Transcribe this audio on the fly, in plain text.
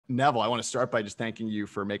Neville, I want to start by just thanking you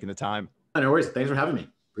for making the time. No worries. Thanks for having me.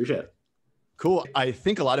 Appreciate it. Cool. I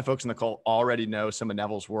think a lot of folks on the call already know some of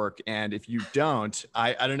Neville's work. And if you don't,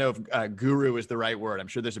 I don't know if guru is the right word. I'm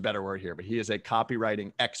sure there's a better word here, but he is a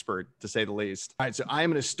copywriting expert, to say the least. All right. So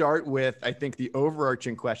I'm going to start with, I think, the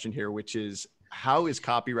overarching question here, which is, how is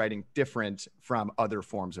copywriting different from other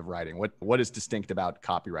forms of writing? What is distinct about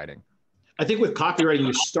copywriting? I think with copywriting,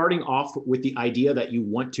 you're starting off with the idea that you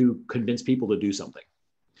want to convince people to do something.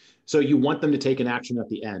 So you want them to take an action at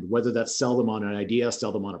the end, whether that's sell them on an idea,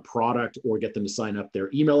 sell them on a product, or get them to sign up their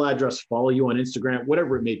email address, follow you on Instagram,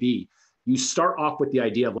 whatever it may be. You start off with the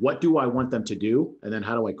idea of what do I want them to do? And then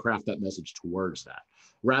how do I craft that message towards that?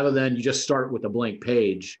 Rather than you just start with a blank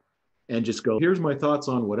page and just go, here's my thoughts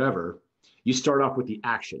on whatever. You start off with the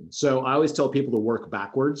action. So I always tell people to work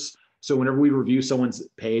backwards. So whenever we review someone's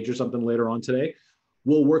page or something later on today,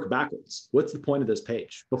 we'll work backwards. What's the point of this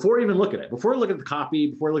page? Before I even look at it, before I look at the copy,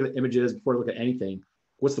 before I look at the images, before I look at anything,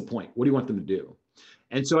 what's the point? What do you want them to do?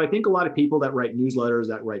 And so I think a lot of people that write newsletters,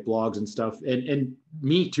 that write blogs and stuff, and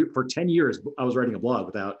me too, for 10 years, I was writing a blog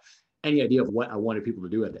without any idea of what I wanted people to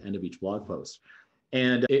do at the end of each blog post.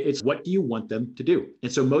 And it's what do you want them to do?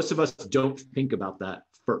 And so most of us don't think about that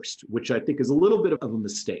first, which I think is a little bit of a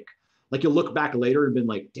mistake. Like you'll look back later and been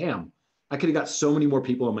like, damn, I could have got so many more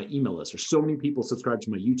people on my email list or so many people subscribed to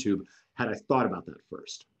my YouTube had I thought about that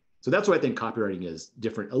first. So that's why I think copywriting is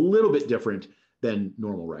different, a little bit different than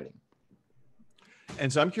normal writing.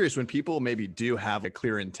 And so I'm curious, when people maybe do have a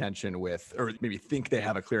clear intention with, or maybe think they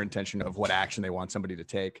have a clear intention of what action they want somebody to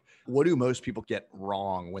take, what do most people get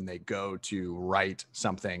wrong when they go to write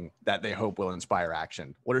something that they hope will inspire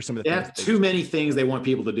action? What are some of the things? They have too many things they want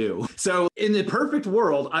people to do. So in the perfect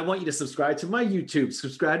world, I want you to subscribe to my YouTube,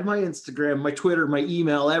 subscribe to my Instagram, my Twitter, my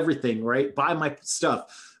email, everything, right? Buy my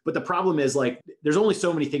stuff. But the problem is like, there's only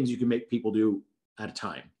so many things you can make people do at a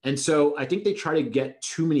time. And so I think they try to get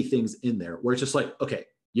too many things in there where it's just like, okay,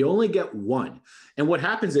 you only get one. And what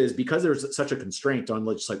happens is because there's such a constraint on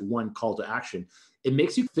just like one call to action, it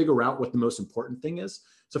makes you figure out what the most important thing is.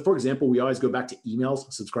 So for example, we always go back to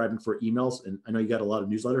emails, subscribing for emails. And I know you got a lot of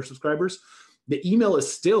newsletter subscribers. The email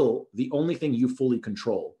is still the only thing you fully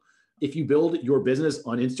control. If you build your business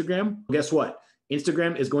on Instagram, guess what?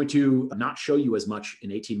 Instagram is going to not show you as much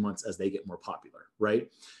in 18 months as they get more popular,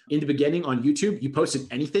 right? In the beginning on YouTube, you posted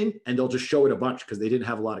anything and they'll just show it a bunch because they didn't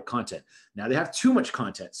have a lot of content. Now they have too much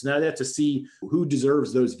content. So now they have to see who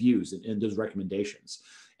deserves those views and those recommendations.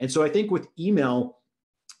 And so I think with email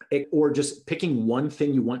or just picking one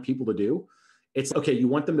thing you want people to do, it's okay, you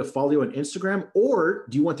want them to follow you on Instagram, or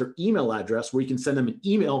do you want their email address where you can send them an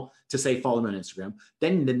email to say, follow me on Instagram.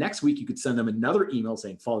 Then the next week you could send them another email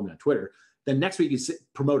saying, follow me on Twitter. Then next week you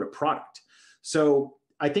promote a product. So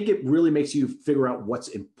I think it really makes you figure out what's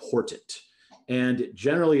important. And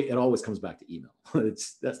generally it always comes back to email.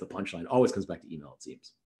 That's the punchline. It always comes back to email, it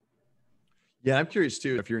seems. Yeah, I'm curious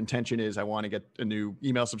too, if your intention is I want to get a new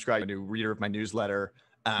email subscriber, a new reader of my newsletter,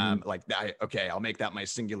 okay, I'll make that my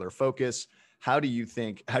singular focus. How do you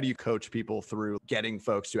coach people through getting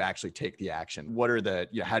folks to actually take the action? What are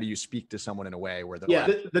how do you speak to someone in a way where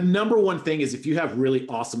the number one thing is if you have really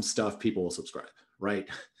awesome stuff, people will subscribe, right?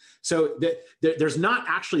 So there's not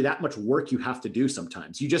actually that much work you have to do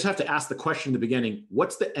sometimes. You just have to ask the question in the beginning,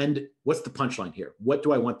 what's the end? What's the punchline here? What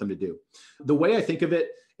do I want them to do? The way I think of it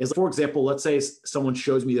is, for example, let's say someone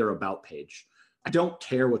shows me their about page. I don't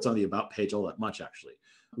care what's on the about page all that much, actually.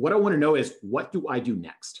 What I want to know is, what do I do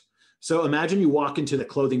next? So imagine you walk into the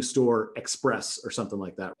clothing store Express or something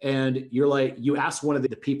like that. And you're like, you ask one of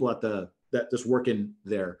the people that's working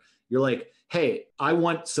there, you're like, hey, I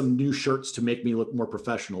want some new shirts to make me look more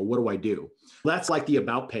professional. What do I do? That's like the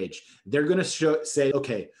about page. They're going to say,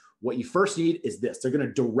 okay, what you first need is this. They're going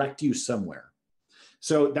to direct you somewhere.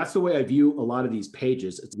 So that's the way I view a lot of these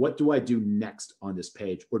pages. It's what do I do next on this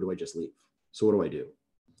page, or do I just leave? So what do I do?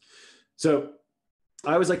 So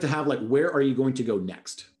I always like to have like, where are you going to go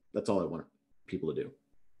next? That's all I want people to do.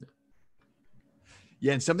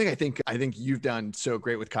 Yeah. And something I think you've done so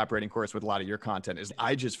great with Copywriting Course with a lot of your content is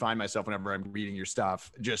I just find myself whenever I'm reading your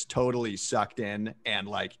stuff, just totally sucked in, and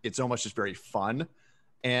like, it's almost just very fun.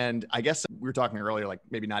 And I guess we were talking earlier, like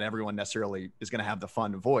maybe not everyone necessarily is going to have the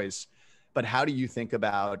fun voice, but how do you think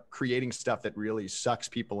about creating stuff that really sucks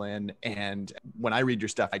people in? And when I read your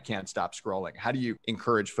stuff, I can't stop scrolling. How do you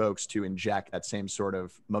encourage folks to inject that same sort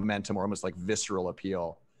of momentum or almost like visceral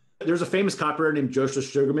appeal? There's a famous copywriter named Joseph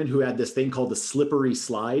Sugarman who had this thing called the slippery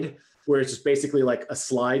slide, where it's just basically like a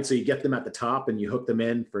slide. So you get them at the top and you hook them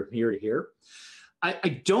in from here to here.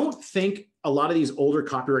 I don't think a lot of these older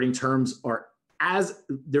copywriting terms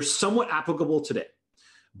they're somewhat applicable today.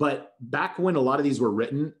 But back when a lot of these were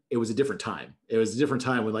written, it was a different time. It was a different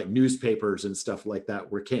time when like newspapers and stuff like that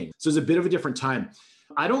were king. So it's a bit of a different time.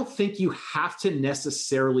 I don't think you have to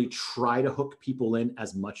necessarily try to hook people in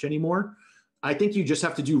as much anymore. I think you just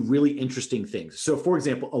have to do really interesting things. So for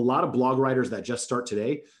example, a lot of blog writers that just start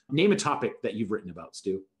today, name a topic that you've written about,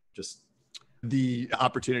 Stu. Just the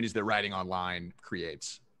opportunities that writing online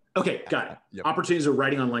creates. Okay, got it. Yep. Opportunities of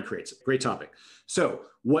writing online creates. Great topic. So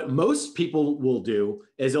what most people will do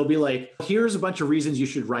is they'll be like, here's a bunch of reasons you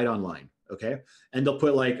should write online. Okay. And they'll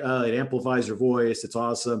put like, it amplifies your voice. It's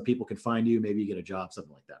awesome. People can find you. Maybe you get a job,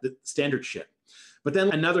 something like that. The standard shit. But then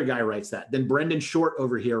another guy writes that. Then Brendan Short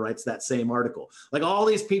over here writes that same article. Like all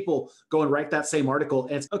these people go and write that same article.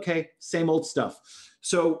 And it's okay, same old stuff.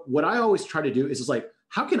 So what I always try to do is just like,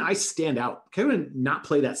 how can I stand out? Can I not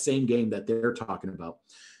play that same game that they're talking about?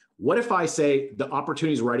 What if I say the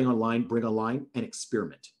opportunities of writing online, bring online and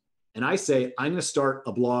experiment? And I say, I'm going to start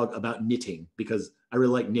a blog about knitting because I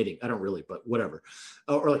really like knitting. I don't really, but whatever.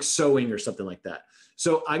 Or like sewing or something like that.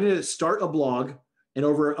 So I'm going to start a blog and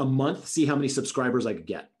over a month, see how many subscribers I could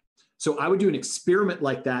get. So I would do an experiment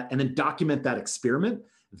like that and then document that experiment.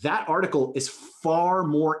 That article is far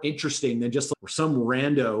more interesting than just like some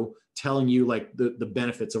rando telling you like the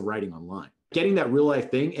benefits of writing online. Getting that real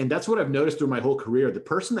life thing. And that's what I've noticed through my whole career. The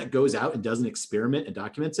person that goes out and does an experiment and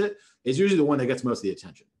documents it is usually the one that gets most of the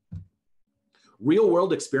attention. Real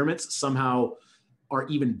world experiments somehow are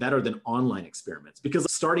even better than online experiments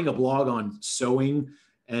because starting a blog on sewing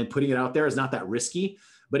and putting it out there is not that risky.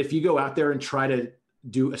 But if you go out there and try to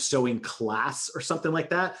do a sewing class or something like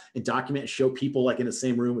that and document and show people like in the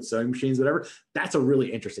same room with sewing machines, whatever, that's a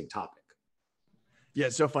really interesting topic. Yeah,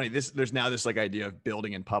 it's so funny. There's now this like idea of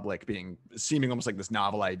building in public seeming almost like this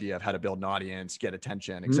novel idea of how to build an audience, get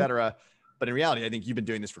attention, et cetera. But in reality, I think you've been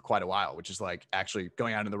doing this for quite a while, which is like actually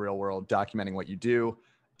going out in the real world, documenting what you do.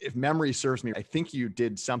 If memory serves me, I think you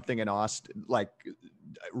did something in Austin, like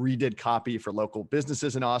redid copy for local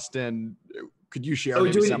businesses in Austin. Could you share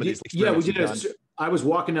maybe some of these? Yeah, we did. I was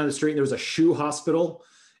walking down the street and there was a shoe hospital.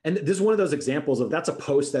 And this is one of those examples of that's a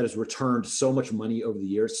post that has returned so much money over the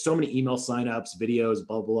years. So many email signups, videos,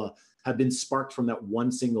 blah, blah, blah, have been sparked from that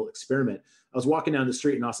one single experiment. I was walking down the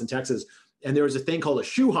street in Austin, Texas, and there was a thing called a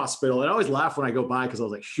shoe hospital. And I always laugh when I go by because I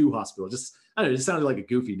was like, shoe hospital. Just, I don't know, it just sounded like a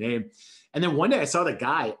goofy name. And then one day I saw the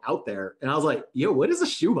guy out there and I was like, yo, what is a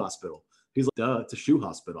shoe hospital? He's like, duh, it's a shoe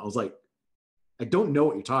hospital. I was like, I don't know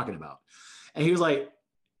what you're talking about. And he was like,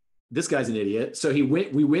 this guy's an idiot. So we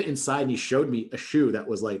went inside and he showed me a shoe that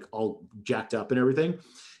was like all jacked up and everything.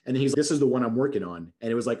 And he's like, this is the one I'm working on. And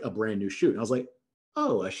it was like a brand new shoe. And I was like,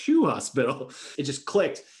 oh, a shoe hospital. It just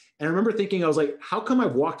clicked. And I remember thinking, I was like, how come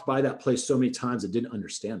I've walked by that place so many times and didn't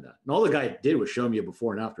understand that? And all the guy did was show me a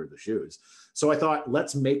before and after of the shoes. So I thought,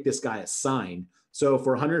 let's make this guy a sign. So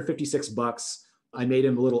for $156, I made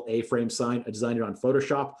him a little A-frame sign. I designed it on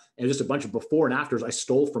Photoshop and just a bunch of before and afters I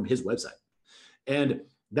stole from his website. And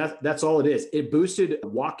that's all it is. It boosted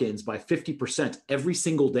walk-ins by 50% every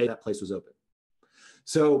single day that place was open.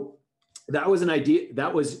 So that was an idea.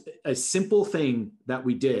 That was a simple thing that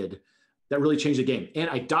we did that really changed the game. And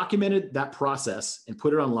I documented that process and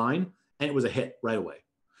put it online and it was a hit right away.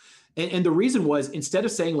 And the reason was instead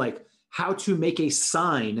of saying like how to make a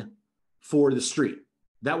sign for the street,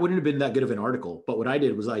 that wouldn't have been that good of an article. But what I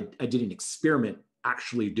did was I did an experiment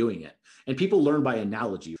actually doing it. And people learn by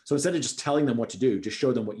analogy. So instead of just telling them what to do, just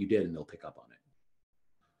show them what you did and they'll pick up on it.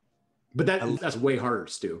 But that's way harder,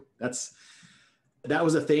 Stu. That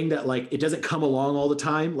was a thing that like, it doesn't come along all the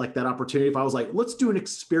time. Like that opportunity, if I was like, let's do an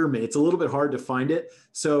experiment, it's a little bit hard to find it.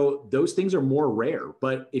 So those things are more rare,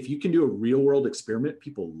 but if you can do a real world experiment,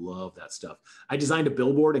 people love that stuff. I designed a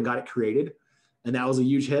billboard and got it created and that was a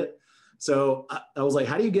huge hit. So I was like,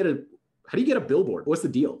 how do you get a billboard? What's the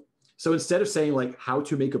deal? So instead of saying like how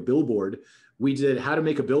to make a billboard, we did how to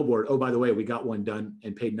make a billboard. Oh, by the way, we got one done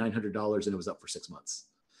and paid $900 and it was up for 6 months.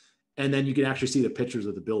 And then you can actually see the pictures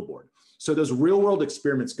of the billboard. So those real world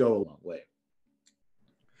experiments go a long way.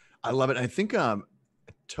 I love it. I think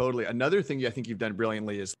totally. Another thing I think you've done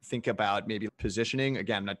brilliantly is think about maybe positioning.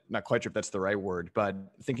 Again, not quite sure if that's the right word, but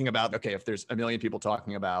thinking about, okay, if there's a million people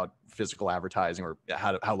talking about physical advertising or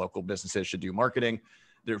how local businesses should do marketing,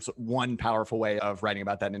 there's one powerful way of writing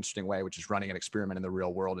about that in an interesting way, which is running an experiment in the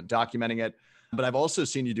real world and documenting it. But I've also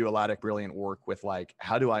seen you do a lot of brilliant work with like,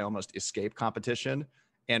 how do I almost escape competition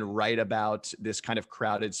and write about this kind of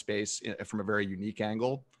crowded space from a very unique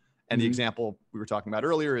angle. And the example we were talking about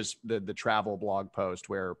earlier is the travel blog post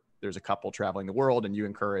where there's a couple traveling the world and you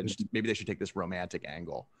encouraged maybe they should take this romantic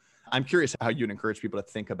angle. I'm curious how you'd encourage people to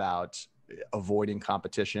think about avoiding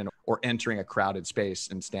competition or entering a crowded space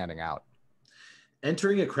and standing out.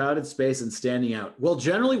 Entering a crowded space and standing out. Well,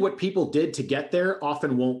 generally what people did to get there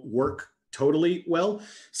often won't work totally well.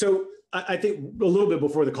 So I think a little bit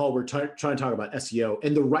before the call, we're trying to talk about SEO,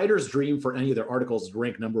 and the writer's dream for any of their articles is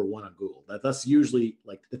rank number one on Google. That's usually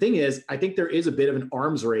like, the thing is, I think there is a bit of an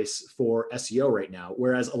arms race for SEO right now,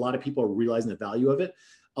 whereas a lot of people are realizing the value of it.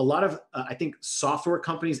 A lot of, I think software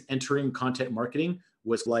companies entering content marketing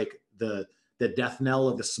was like the death knell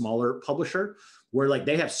of the smaller publisher, where like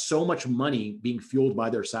they have so much money being fueled by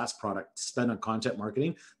their SaaS product to spend on content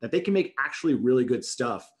marketing that they can make actually really good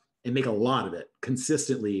stuff and make a lot of it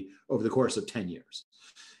consistently over the course of 10 years.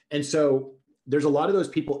 And so there's a lot of those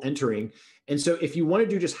people entering. And so if you want to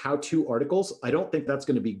do just how-to articles, I don't think that's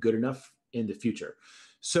going to be good enough in the future.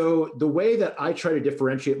 So the way that I try to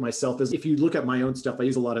differentiate myself is, if you look at my own stuff, I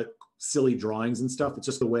use a lot of silly drawings and stuff. It's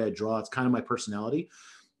just the way I draw. It's kind of my personality.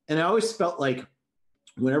 And I always felt like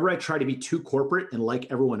whenever I try to be too corporate and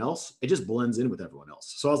like everyone else, it just blends in with everyone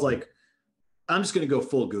else. So I was like, I'm just going to go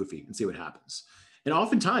full goofy and see what happens. And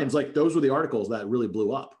oftentimes, like, those were the articles that really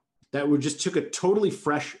blew up, that were just took a totally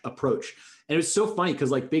fresh approach. And it was so funny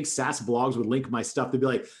because like big SaaS blogs would link my stuff. They'd be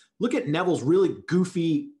like, look at Neville's really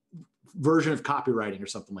goofy version of copywriting or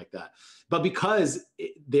something like that. But because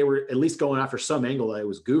they were at least going after some angle that it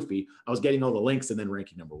was goofy, I was getting all the links and then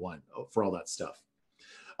ranking number one for all that stuff.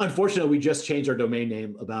 Unfortunately, we just changed our domain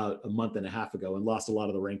name about a month and a half ago and lost a lot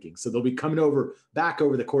of the rankings. So they'll be coming back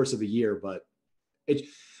over the course of a year. But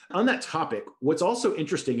on that topic, what's also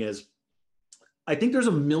interesting is I think there's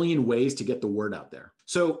a million ways to get the word out there.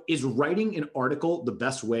 So is writing an article the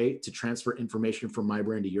best way to transfer information from my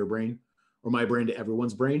brain to your brain, or my brain to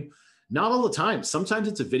everyone's brain? Not all the time. Sometimes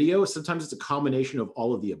it's a video. Sometimes it's a combination of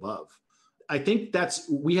all of the above. I think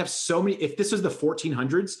we have so many, if this is the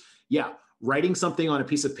 1400s, yeah, writing something on a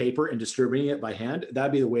piece of paper and distributing it by hand,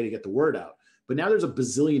 that'd be the way to get the word out. But now there's a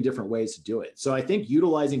bazillion different ways to do it. So I think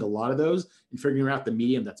utilizing a lot of those and figuring out the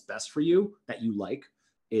medium that's best for you, that you like,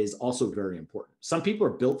 is also very important. Some people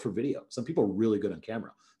are built for video. Some people are really good on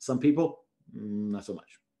camera. Some people, not so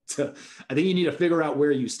much. So I think you need to figure out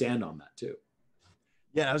where you stand on that too.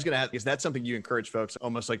 Yeah, I was going to ask, is that something you encourage folks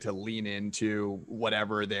almost like to lean into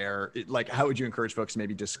whatever like, how would you encourage folks to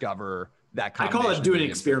maybe discover that kind of? I call it doing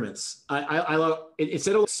experiments. I love it.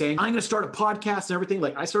 Instead of saying, I'm going to start a podcast and everything,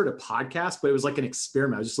 like I started a podcast, but it was like an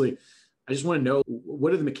experiment. I was just like, I just want to know,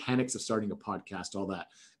 what are the mechanics of starting a podcast, all that.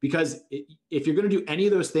 Because if you're going to do any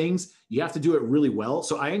of those things, you have to do it really well.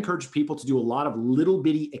 So I encourage people to do a lot of little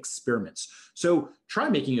bitty experiments. So try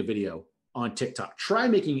making a video on TikTok, try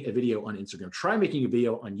making a video on Instagram, try making a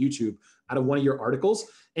video on YouTube out of one of your articles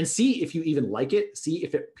and see if you even like it, see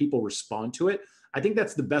if people respond to it. I think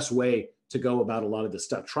that's the best way to go about a lot of this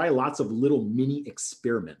stuff. Try lots of little mini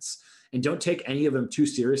experiments and don't take any of them too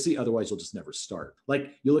seriously. Otherwise you'll just never start.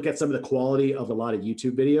 Like you look at some of the quality of a lot of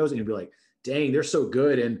YouTube videos and you'll be like, dang, they're so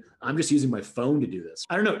good. And I'm just using my phone to do this.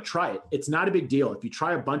 I don't know, try it. It's not a big deal. If you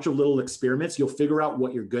try a bunch of little experiments, you'll figure out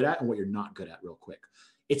what you're good at and what you're not good at real quick.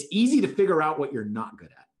 It's easy to figure out what you're not good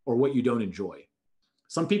at or what you don't enjoy.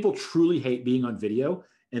 Some people truly hate being on video.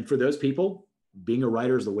 And for those people, being a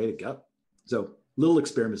writer is the way to go. So little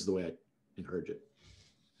experiments is the way I encourage it.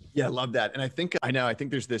 Yeah, I love that. And I think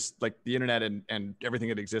there's this, like the internet and everything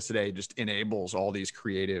that exists today just enables all these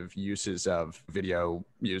creative uses of video,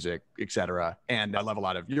 music, et cetera. And I love a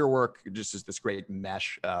lot of your work, just as this great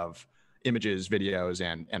mesh of images, videos,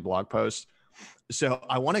 and blog posts. So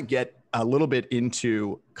I want to get a little bit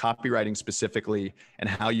into copywriting specifically and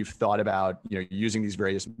how you've thought about, using these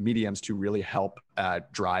various mediums to really help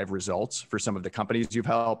drive results for some of the companies you've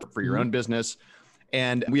helped, for your own business.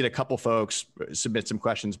 And we had a couple folks submit some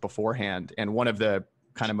questions beforehand. And one of the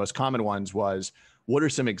kind of most common ones was, what are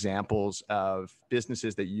some examples of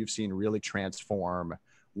businesses that you've seen really transform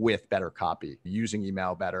with better copy, using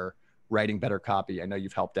email better, writing better copy? I know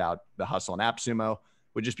you've helped out the Hustle and AppSumo.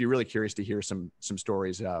 Would just be really curious to hear some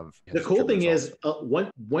stories of. The cool thing is,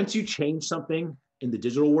 once you change something in the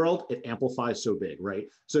digital world, it amplifies so big, right?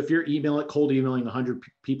 So if you're cold emailing 100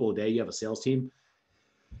 people a day, you have a sales team.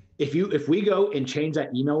 If we go and change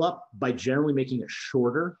that email up by generally making it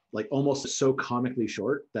shorter, like almost so comically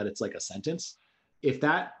short that it's like a sentence, if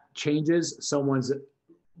that changes someone's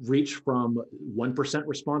reach from 1%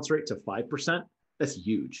 response rate to 5%, that's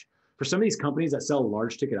huge. For some of these companies that sell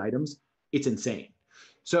large ticket items, it's insane.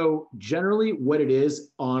 So generally what it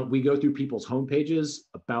is, we go through people's homepages,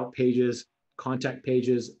 about pages, contact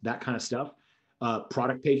pages, that kind of stuff,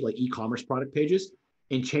 product page, like e-commerce product pages,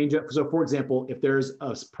 and change up. So for example, if there's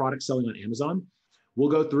a product selling on Amazon, we'll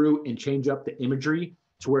go through and change up the imagery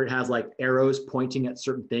to where it has like arrows pointing at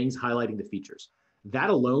certain things, highlighting the features.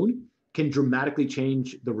 That alone can dramatically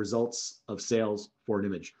change the results of sales for an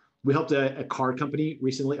image. We helped a car company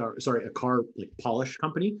recently, a car like polish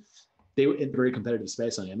company. They were in a very competitive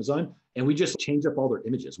space on Amazon, and we just changed up all their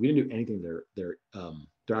images. We didn't do anything to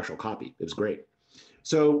their actual copy. It was great.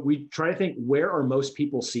 So we try to think, where are most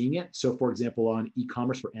people seeing it? So for example, on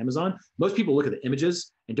e-commerce for Amazon, most people look at the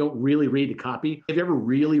images and don't really read the copy. Have you ever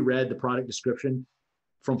really read the product description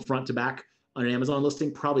from front to back on an Amazon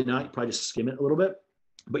listing? Probably not. You probably just skim it a little bit,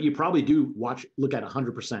 but you probably do look at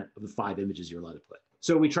 100% of the 5 images you're allowed to put.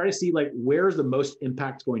 So we try to see like, where's the most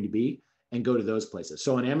impact going to be and go to those places.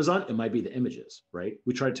 So on Amazon, it might be the images, right?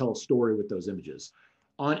 We try to tell a story with those images.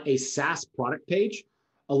 On a SaaS product page,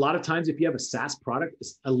 a lot of times if you have a SaaS product,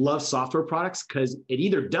 I love software products because it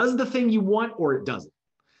either does the thing you want or it doesn't.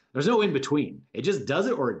 There's no in between. It just does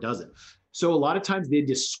it or it doesn't. So a lot of times they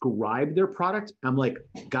describe their product. I'm like,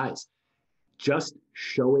 guys, just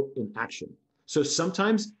show it in action. So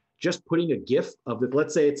sometimes just putting a GIF of it,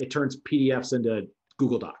 let's say it turns PDFs into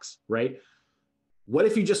Google Docs, right? What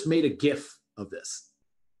if you just made a GIF of this?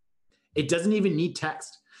 It doesn't even need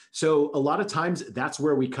text. So a lot of times that's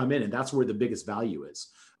where we come in, and that's where the biggest value is.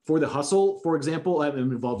 For the Hustle, for example, I'm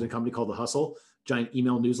involved in a company called the Hustle, giant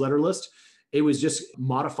email newsletter list. It was just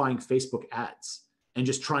modifying Facebook ads and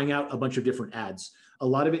just trying out a bunch of different ads. A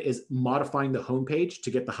lot of it is modifying the homepage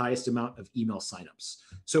to get the highest amount of email signups.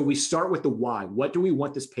 So we start with the why. What do we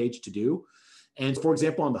want this page to do? And for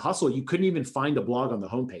example, on the Hustle, you couldn't even find a blog on the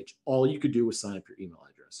homepage. All you could do was sign up your email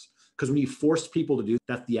address. Because when you forced people to do,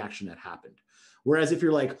 that's the action that happened. Whereas if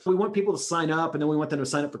you're like, we want people to sign up and then we want them to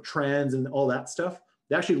sign up for trends and all that stuff,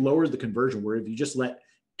 that actually lowers the conversion. Where if you just let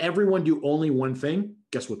everyone do only one thing,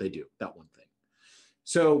 guess what they do? That one thing.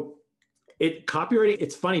 So copywriting,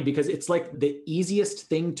 it's funny because it's like the easiest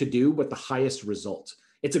thing to do, but the highest result.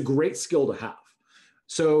 It's a great skill to have.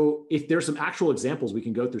 So if there's some actual examples, we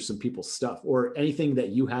can go through some people's stuff or anything that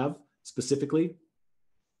you have specifically.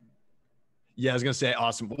 Yeah, I was going to say,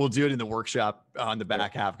 awesome. We'll do it in the workshop on the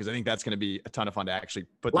back half, because I think that's going to be a ton of fun to actually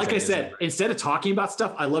put. Like I said, instead of talking about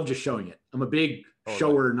stuff, I love just showing it. I'm a big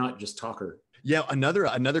shower, not just talker. Yeah.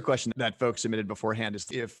 Another question that folks submitted beforehand is,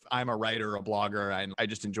 if I'm a writer or a blogger and I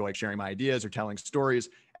just enjoy sharing my ideas or telling stories,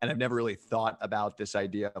 and I've never really thought about this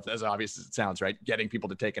idea of, as obvious as it sounds, right, getting people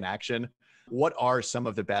to take an action. What are some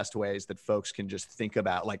of the best ways that folks can just think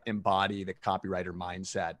about, like, embody the copywriter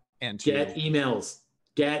mindset and to get emails?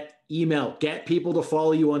 Get people to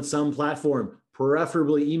follow you on some platform,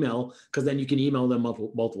 preferably email, because then you can email them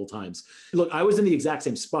multiple times. Look, I was in the exact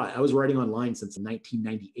same spot. I was writing online since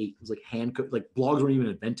 1998. It was like like blogs weren't even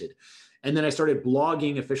invented. And then I started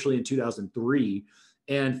blogging officially in 2003.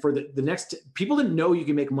 And for the next, people didn't know you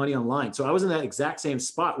can make money online. So I was in that exact same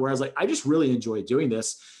spot where I was like, I just really enjoy doing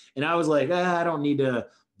this. And I was like, I don't need to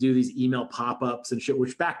do these email pop-ups and shit,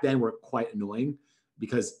 which back then were quite annoying,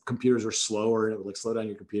 because computers are slower and it would like slow down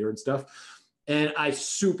your computer and stuff. And I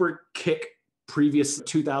super kick previous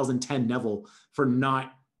 2010 Neville for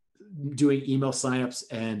not doing email signups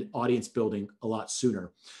and audience building a lot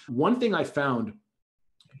sooner. One thing I found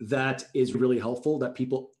that is really helpful that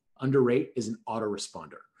people underrate is an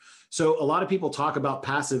autoresponder. So a lot of people talk about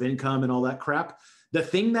passive income and all that crap. The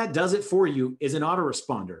thing that does it for you is an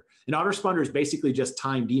autoresponder. An autoresponder is basically just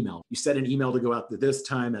timed email. You set an email to go out at this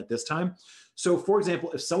time, at this time. So for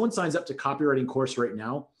example, if someone signs up to Copywriting Course right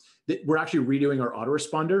now, we're actually redoing our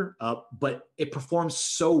autoresponder, but it performs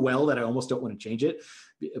so well that I almost don't want to change it.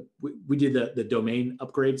 We did the domain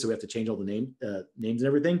upgrade, so we have to change all the names and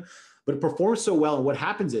everything, but it performs so well. And what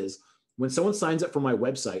happens is when someone signs up for my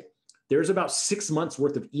website, there's about 6 months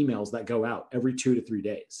worth of emails that go out every 2 to 3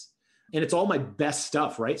 days. And it's all my best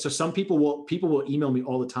stuff, right? So some people will email me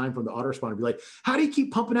all the time from the autoresponder and be like, how do you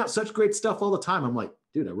keep pumping out such great stuff all the time? I'm like,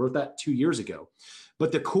 dude, I wrote that 2 years ago.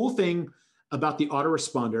 But the cool thing about the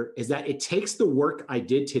autoresponder is that it takes the work I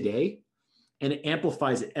did today and it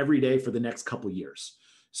amplifies it every day for the next couple of years.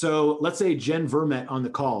 So let's say Jen Vermette on the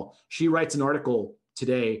call, she writes an article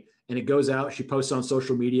today and it goes out, she posts on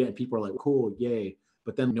social media and people are like, cool, yay.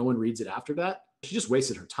 But then no one reads it after that. She just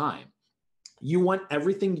wasted her time. You want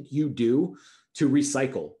everything you do to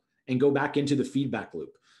recycle and go back into the feedback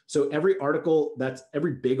loop. So every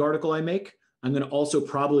big article I make, I'm going to also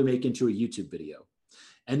probably make into a YouTube video.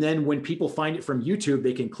 And then when people find it from YouTube,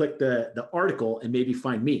 they can click the article and maybe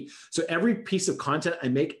find me. So every piece of content I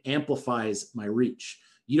make amplifies my reach.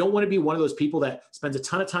 You don't want to be one of those people that spends a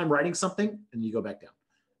ton of time writing something and you go back down.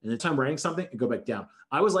 And the time writing something and go back down.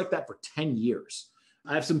 I was like that for 10 years.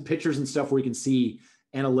 I have some pictures and stuff where you can see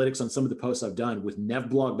analytics on some of the posts I've done with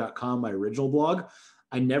nevblog.com, my original blog.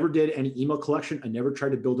 I never did any email collection. I never tried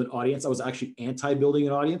to build an audience. I was actually anti-building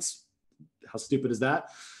an audience. How stupid is that?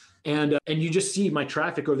 And you just see my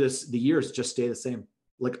traffic over the years just stay the same.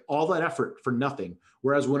 Like all that effort for nothing.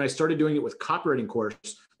 Whereas when I started doing it with Copywriting Course,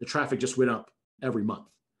 the traffic just went up every month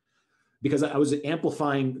because I was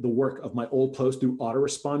amplifying the work of my old posts through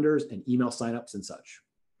autoresponders and email signups and such.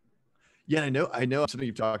 Yeah, I know something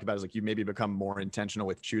you've talked about is like you maybe become more intentional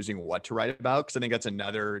with choosing what to write about. Cause I think that's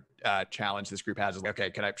another challenge this group has is like,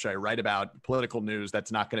 okay, should I write about political news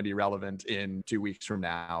that's not going to be relevant in 2 weeks from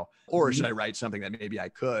now? Or should I write something that maybe I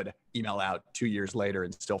could email out 2 years later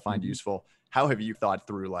and still find useful? How have you thought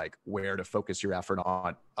through like where to focus your effort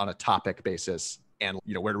on a topic basis and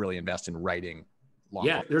where to really invest in writing long?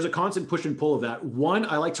 Yeah, there's a constant push and pull of that. One,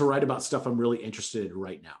 I like to write about stuff I'm really interested in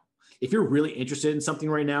right now. If you're really interested in something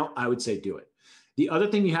right now, I would say do it. The other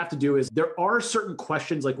thing you have to do is there are certain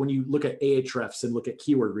questions, like when you look at Ahrefs and look at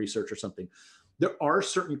keyword research or something, there are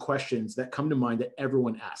certain questions that come to mind that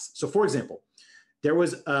everyone asks. So for example, there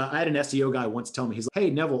was, I had an SEO guy once tell me, he's like, hey,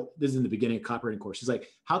 Neville, this is in the beginning of Copywriting Course. He's like,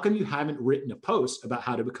 how come you haven't written a post about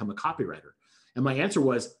how to become a copywriter? And my answer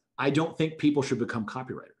was, I don't think people should become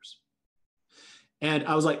copywriters. And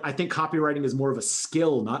I was like, I think copywriting is more of a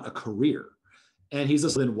skill, not a career. And he's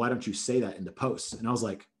just, then why don't you say that in the post? And I was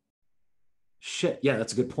like, shit, yeah,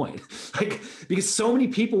 that's a good point. Like, because so many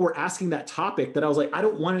people were asking that topic that I was like, I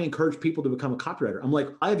don't want to encourage people to become a copywriter. I'm like,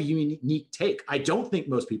 I have a unique take. I don't think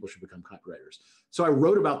most people should become copywriters. So I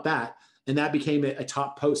wrote about that, and that became a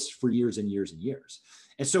top post for years and years and years.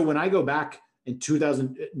 And so when I go back in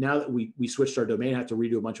 2000, now that we switched our domain, I have to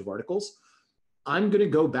redo a bunch of articles. I'm going to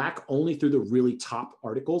go back only through the really top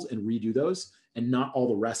articles and redo those, and not all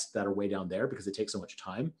the rest that are way down there because it takes so much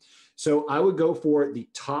time. So I would go for the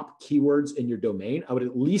top keywords in your domain. I would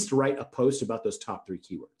at least write a post about those top 3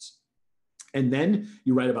 keywords. And then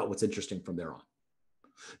you write about what's interesting from there on.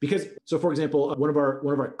 Because, so for example, one of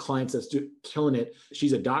our clients that's killing it,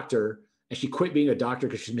 she's a doctor and she quit being a doctor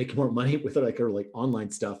because she's making more money with her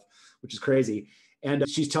online stuff, which is crazy. And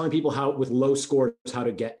she's telling people how, with low scores, how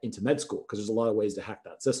to get into med school, because there's a lot of ways to hack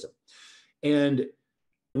that system. And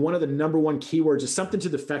one of the number one keywords is something to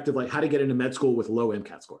the effect of like how to get into med school with low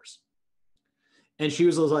MCAT scores. And she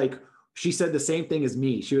was like, she said the same thing as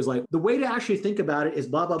me. She was like, the way to actually think about it is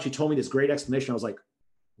blah, blah. She told me this great explanation. I was like,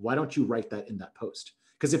 why don't you write that in that post?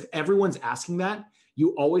 Because if everyone's asking that,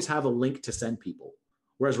 you always have a link to send people.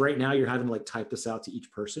 Whereas right now you're having to like type this out to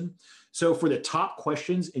each person. So for the top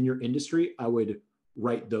questions in your industry, I would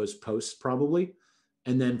write those posts probably.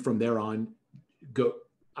 And then from there on,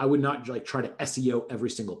 I would not like try to SEO every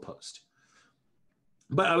single post,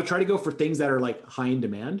 but I would try to go for things that are like high in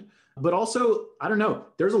demand. But also, I don't know,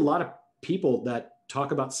 there's a lot of people that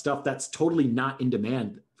talk about stuff that's totally not in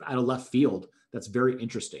demand out of left field. That's very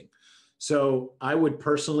interesting. So I would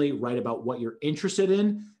personally write about what you're interested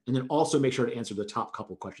in, and then also make sure to answer the top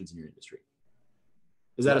couple questions in your industry.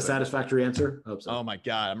 Is that a satisfactory answer? I hope so. Oh my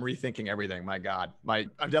God. I'm rethinking everything. My God. I've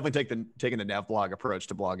definitely taken the Nev blog approach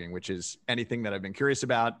to blogging, which is anything that I've been curious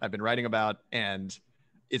about, I've been writing about, and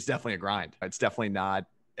it's definitely a grind. It's definitely not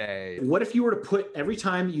What if you were to put, every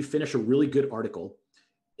time you finish a really good article,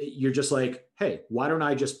 you're just like, hey, why don't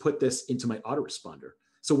I just put this into my autoresponder?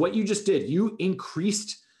 So what you just did, you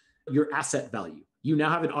increased your asset value. You now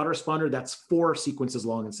have an autoresponder that's 4 sequences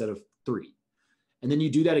long instead of 3. And then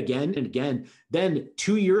you do that again and again. Then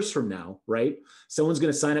 2 years from now, right? Someone's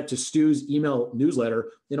going to sign up to Stu's email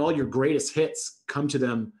newsletter, and all your greatest hits come to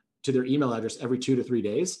them, to their email address every 2 to 3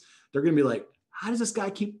 days. They're going to be like, how does this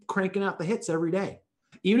guy keep cranking out the hits every day?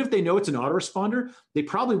 Even if they know it's an autoresponder, they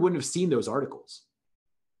probably wouldn't have seen those articles.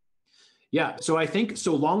 Yeah. So I think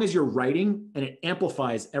so long as you're writing and it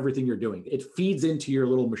amplifies everything you're doing, it feeds into your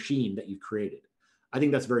little machine that you've created. I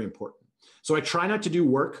think that's very important. So I try not to do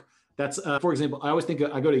work that's, for example, I always think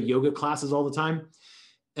I go to yoga classes all the time.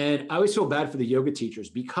 And I always feel bad for the yoga teachers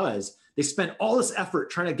because they spend all this effort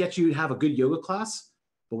trying to get you to have a good yoga class.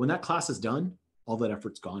 But when that class is done, all that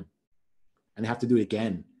effort's gone. And they have to do it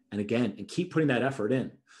again and again and keep putting that effort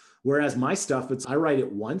in. Whereas my stuff, I write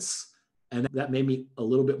it once, and that made me a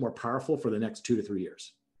little bit more powerful for the next 2 to 3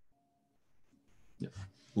 years. Yeah.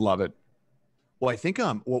 Love it. Well, I think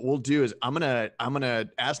what we'll do is I'm gonna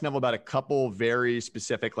ask Neville about a couple very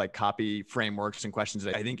specific like copy frameworks and questions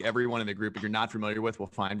that I think everyone in the group, if you're not familiar with, will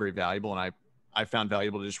find very valuable, and I found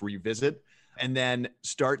valuable to just revisit, and then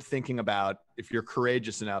start thinking about, if you're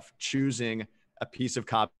courageous enough, choosing a piece of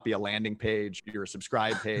copy, a landing page, your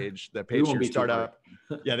subscribe page, the page your startup.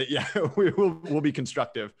 We'll be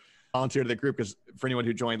constructive. Volunteer to the group, because for anyone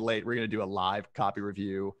who joined late, we're going to do a live copy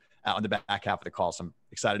review on the back half of the call. So I'm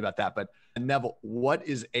excited about that. But Neville, what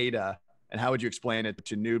is ADA, and how would you explain it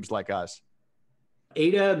to noobs like us?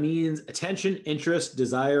 AIDA means attention, interest,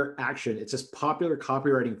 desire, action. It's this popular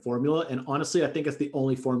copywriting formula. And honestly, I think it's the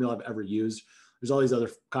only formula I've ever used. There's all these other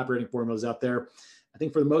copywriting formulas out there. I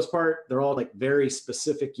think for the most part, they're all like very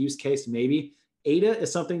specific use case, maybe. AIDA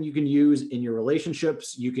is something you can use in your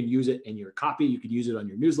relationships. You can use it in your copy. You can use it on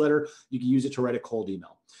your newsletter. You can use it to write a cold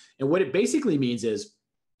email. And what it basically means is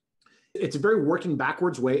it's a very working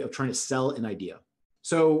backwards way of trying to sell an idea.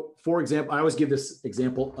 So for example, I always give this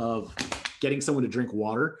example of getting someone to drink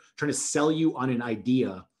water, trying to sell you on an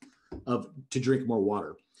idea to drink more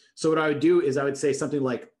water. So what I would do is I would say something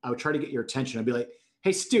like, I would try to get your attention. I'd be like,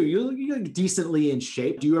 hey, Stu, you look decently in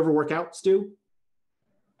shape. Do you ever work out, Stu?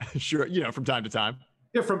 Sure. From time to time.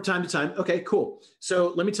 Yeah, from time to time. Okay, cool.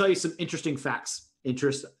 So let me tell you some interesting facts.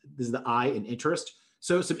 Interest, this is the I in interest.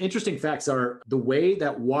 So some interesting facts are the way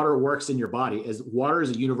that water works in your body is water is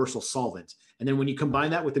a universal solvent. And then when you combine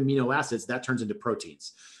that with amino acids, that turns into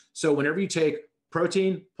proteins. So whenever you take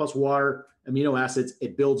protein plus water, amino acids,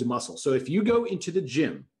 it builds muscle. So if you go into the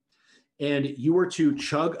gym and you were to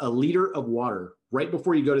chug a liter of water right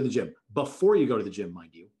before you go to the gym, mind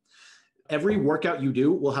you, every workout you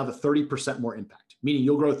do will have a 30% more impact, meaning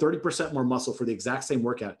you'll grow 30% more muscle for the exact same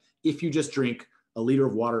workout if you just drink a liter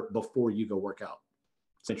of water before you go work out.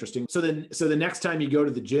 It's interesting. So the next time you go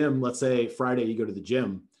to the gym, let's say Friday you go to the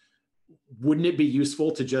gym, wouldn't it be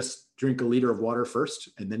useful to just drink a liter of water first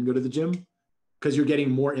and then go to the gym? Because you're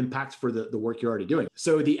getting more impact for the work you're already doing.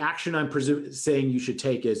 So the action I'm saying you should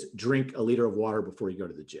take is drink a liter of water before you go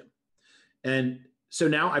to the gym. And so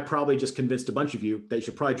now I probably just convinced a bunch of you that you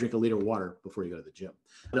should probably drink a liter of water before you go to the gym.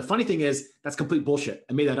 The funny thing is that's complete bullshit.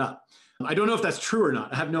 I made that up. I don't know if that's true or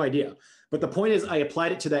not. I have no idea. But the point is I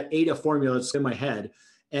applied it to that AIDA formula that's in my head.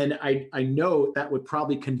 And I know that would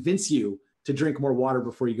probably convince you to drink more water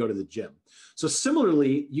before you go to the gym. So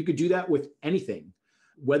similarly, you could do that with anything,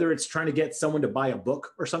 whether it's trying to get someone to buy a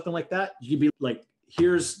book or something like that. You could be like,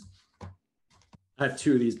 I have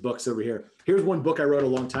two of these books over here. Here's one book I wrote a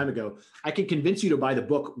long time ago. I can convince you to buy the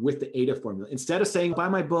book with the AIDA formula. Instead of saying, buy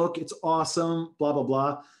my book, it's awesome, blah, blah,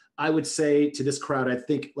 blah. I would say to this crowd, I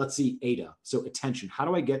think, let's see AIDA. So attention. How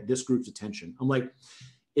do I get this group's attention? I'm like,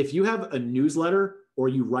 if you have a newsletter or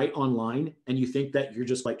you write online and you think that you're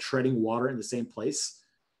just like treading water in the same place,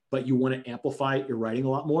 but you want to amplify your writing a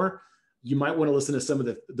lot more, you might want to listen to some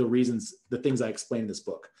of the reasons, the things I explain in this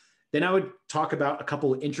book. Then I would talk about a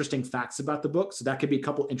couple of interesting facts about the book. So that could be a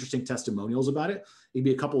couple interesting testimonials about it. It could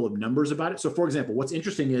be a couple of numbers about it. So for example, what's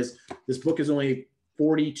interesting is this book is only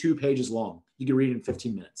 42 pages long. You can read it in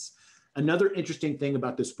 15 minutes. Another interesting thing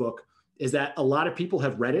about this book is that a lot of people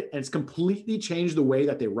have read it and it's completely changed the way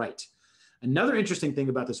that they write. Another interesting thing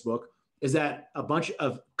about this book is that a bunch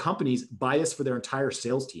of companies buy this for their entire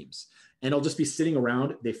sales teams. And it'll just be sitting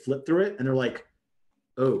around, they flip through it and they're like,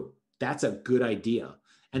 oh, that's a good idea.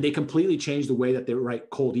 And they completely change the way that they write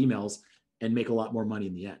cold emails and make a lot more money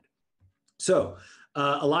in the end. So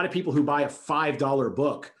a lot of people who buy a $5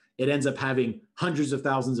 book, it ends up having hundreds of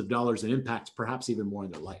thousands of dollars in impact, perhaps even more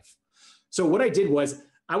in their life. So what I did was,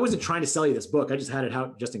 I wasn't trying to sell you this book. I just had it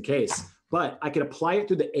out just in case, but I could apply it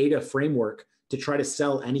through the AIDA framework to try to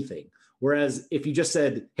sell anything. Whereas if you just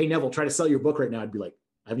said, hey, Neville, try to sell your book right now, I'd be like,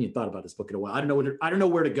 I haven't even thought about this book in a while. I don't know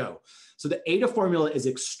where to go. So the AIDA formula is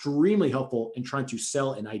extremely helpful in trying to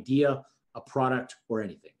sell an idea, a product, or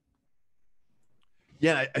anything.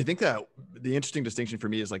 Yeah, I think that the interesting distinction for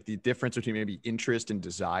me is like the difference between maybe interest and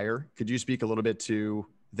desire. Could you speak a little bit to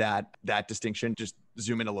that distinction? Just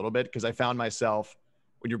zoom in a little bit, because I found myself,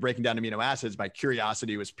 when you're breaking down amino acids, my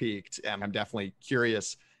curiosity was piqued, and I'm definitely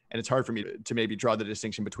curious. And it's hard for me to maybe draw the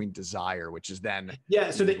distinction between desire, which is then.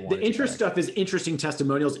 Yeah. So the interest stuff is interesting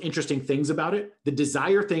testimonials, interesting things about it. The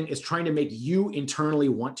desire thing is trying to make you internally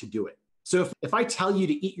want to do it. So if I tell you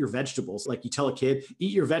to eat your vegetables, like you tell a kid,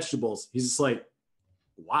 eat your vegetables, he's just like,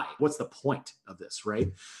 why? What's the point of this,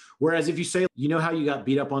 right? Whereas if you say, you know how you got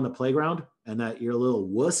beat up on the playground and that you're a little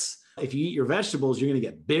wuss, if you eat your vegetables, you're going to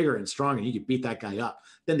get bigger and stronger and you can beat that guy up.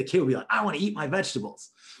 Then the kid will be like, I want to eat my vegetables.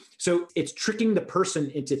 So it's tricking the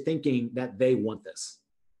person into thinking that they want this.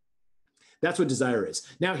 That's what desire is.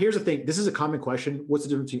 Now, here's the thing. This is a common question. What's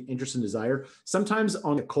the difference between interest and desire? Sometimes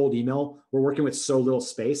on a cold email, we're working with so little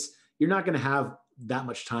space, you're not going to have that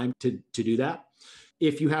much time to do that.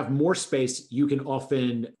 If you have more space, you can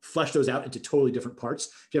often flesh those out into totally different parts.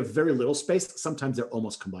 If you have very little space, sometimes they're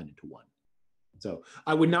almost combined into one. So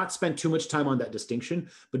I would not spend too much time on that distinction,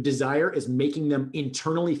 but desire is making them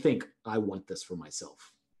internally think, I want this for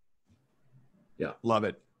myself. Yeah. Love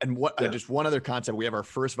it. And just one other concept. We have our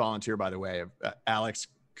first volunteer, by the way, Alex.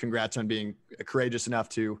 Congrats on being courageous enough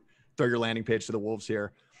to throw your landing page to the wolves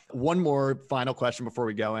here. One more final question before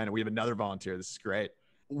we go in. We have another volunteer. This is great.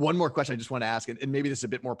 One more question I just want to ask, and maybe this is a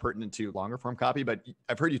bit more pertinent to longer form copy, but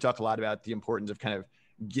I've heard you talk a lot about the importance of kind of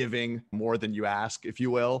giving more than you ask, if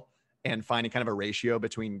you will, and finding kind of a ratio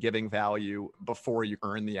between giving value before you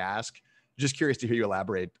earn the ask. Just curious to hear you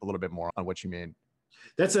elaborate a little bit more on what you mean.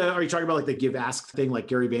 Are you talking about like the give ask thing, like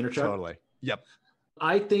Gary Vaynerchuk? Totally. Yep.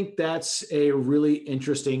 I think that's a really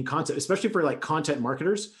interesting concept, especially for like content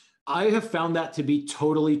marketers. I have found that to be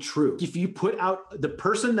totally true. If you put out, the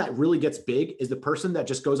person that really gets big is the person that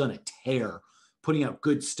just goes on a tear, putting out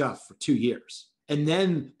good stuff for 2 years. And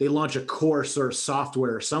then they launch a course or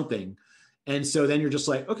software or something. And so then you're just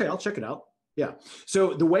like, okay, I'll check it out. Yeah.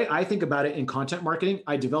 So the way I think about it in content marketing,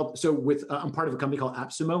 I'm part of a company called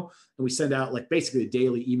AppSumo, and we send out like basically a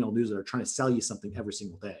daily email newsletter trying to sell you something every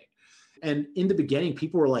single day. And in the beginning,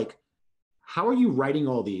 people were like, how are you writing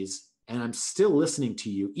all these? And I'm still listening to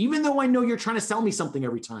you, even though I know you're trying to sell me something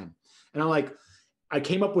every time. And I'm like, I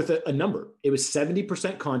came up with a number. It was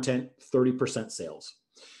 70% content, 30% sales.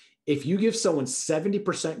 If you give someone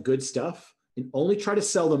 70% good stuff and only try to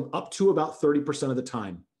sell them up to about 30% of the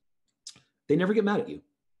time, they never get mad at you.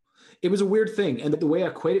 It was a weird thing. And the way I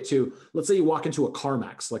equate it to, let's say you walk into a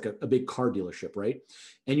CarMax, like a big car dealership, right?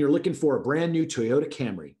 And you're looking for a brand new Toyota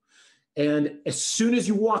Camry. And as soon as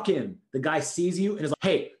you walk in, the guy sees you and is like,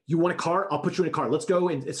 hey, you want a car? I'll put you in a car. Let's go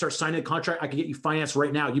and start signing a contract. I can get you financed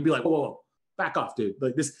right now. You'd be like, whoa, back off, dude.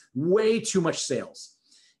 Like this, way too much sales.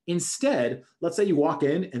 Instead, let's say you walk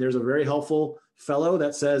in and there's a very helpful fellow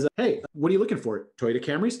that says, hey, what are you looking for? Toyota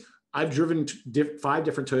Camrys? I've driven 5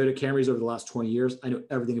 different Toyota Camrys over the last 20 years. I know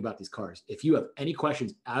everything about these cars. If you have any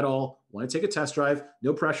questions at all, want to take a test drive,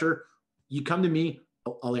 no pressure, you come to me,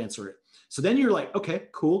 I'll answer it. So then you're like, okay,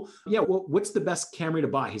 cool. Yeah, well, what's the best Camry to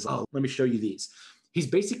buy? He's like, oh, let me show you these. He's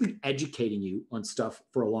basically educating you on stuff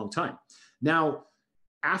for a long time. Now,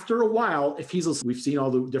 after a while, if we've seen all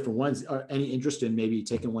the different ones, any interest in maybe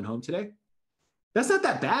taking one home today? That's not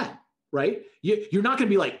that bad, right? You're not going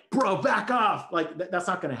to be like, bro, back off. Like that's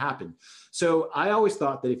not going to happen. So I always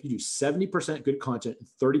thought that if you do 70% good content and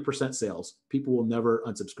 30% sales, people will never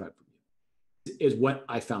unsubscribe from you, is what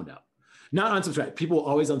I found out. Not unsubscribe. People will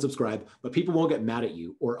always unsubscribe, but people won't get mad at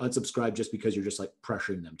you or unsubscribe just because you're just like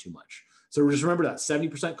pressuring them too much. So just remember that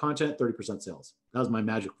 70% content, 30% sales. That was my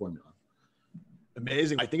magic formula.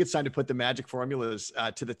 Amazing. I think it's time to put the magic formulas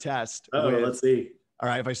to the test. Let's see. All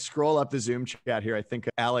right. If I scroll up the Zoom chat here, I think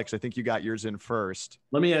Alex, you got yours in first.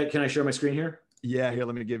 Let me, can I share my screen here? Yeah. Here,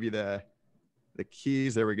 let me give you the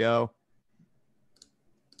keys. There we go.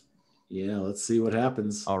 Yeah. Let's see what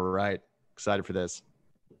happens. All right. Excited for this.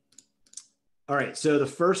 All right, so the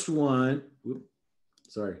first one,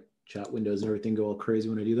 chat windows and everything go all crazy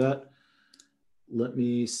when I do that. Let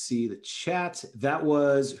me see the chat. That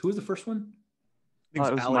was, who was the first one? It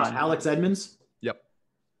was Alex Edmonds. Yep.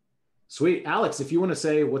 Sweet. Alex, if you want to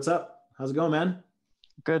say what's up, how's it going, man?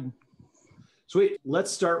 Good. Sweet. Let's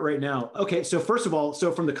start right now. Okay, so first of all,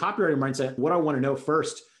 from the copywriting mindset, what I want to know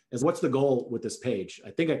first is what's the goal with this page?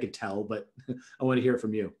 I think I could tell, but I want to hear it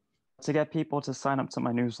from you. To get people to sign up to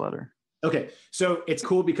my newsletter. Okay, so it's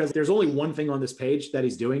cool because there's only one thing on this page that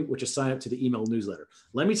he's doing, which is sign up to the email newsletter.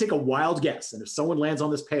 Let me take a wild guess. And if someone lands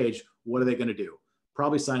on this page, what are they going to do?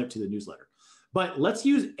 Probably sign up to the newsletter. But let's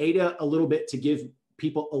use ADA a little bit to give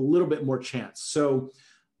people a little bit more chance. So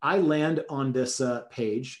I land on this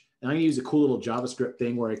page, and I'm going to use a cool little JavaScript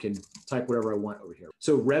thing where I can type whatever I want over here.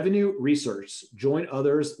 So revenue research, join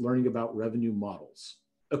others learning about revenue models.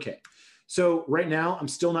 Okay. So right now, I'm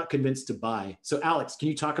still not convinced to buy. So Alex, can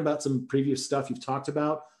you talk about some previous stuff you've talked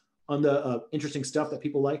about on the interesting stuff that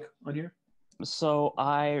people like on here? So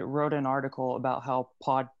I wrote an article about how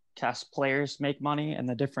podcast players make money and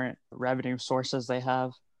the different revenue sources they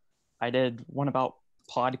have. I did one about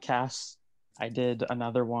podcasts. I did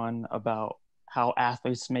another one about how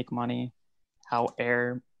athletes make money, how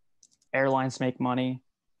airlines make money,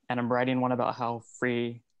 and I'm writing one about how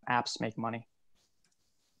free apps make money.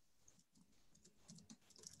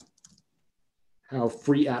 How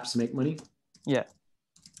free apps make money? Yeah.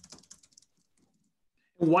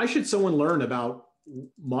 Why should someone learn about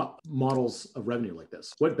models of revenue like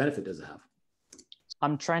this? What benefit does it have?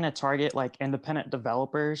 I'm trying to target like independent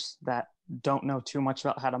developers that don't know too much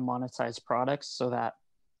about how to monetize products so that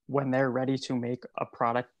when they're ready to make a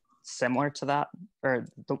product similar to that, or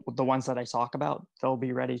the ones that I talk about, they'll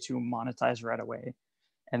be ready to monetize right away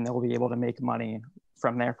and they'll be able to make money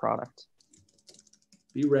from their product.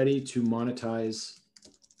 Be ready to monetize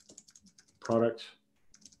product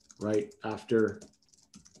right after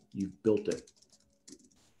you've built it.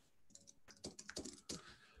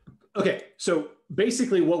 Okay, so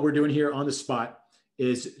basically what we're doing here on the spot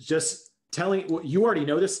is just telling, well, you already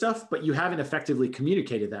know this stuff, but you haven't effectively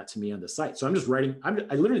communicated that to me on the site. So I'm just writing, I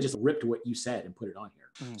literally just ripped what you said and put it on here.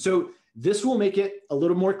 So this will make it a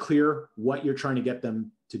little more clear what you're trying to get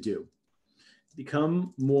them to do.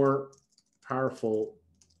 Become more powerful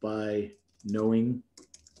by knowing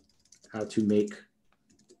how to make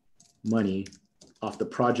money off the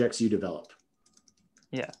projects you develop.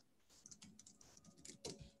 Yeah.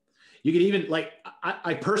 You could even like,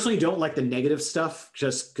 I personally don't like the negative stuff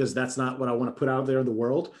just because that's not what I want to put out there in the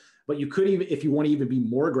world. But you could even, if you want to even be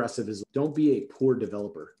more aggressive, is don't be a poor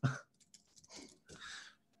developer.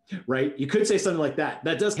 Right? You could say something like that.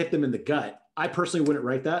 That does hit them in the gut. I personally wouldn't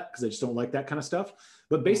write that because I just don't like that kind of stuff.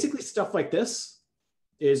 But basically stuff like this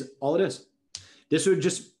is all it is. This would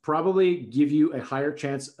just probably give you a higher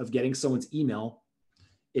chance of getting someone's email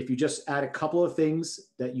if you just add a couple of things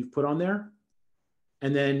that you've put on there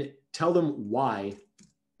and then tell them why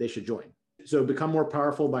they should join. So become more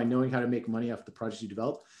powerful by knowing how to make money off the projects you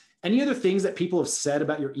develop. Any other things that people have said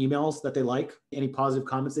about your emails that they like? Any positive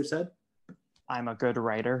comments they've said? I'm a good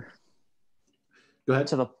writer. Go ahead.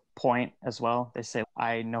 To the point as well. They say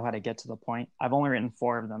I know how to get to the point. I've only written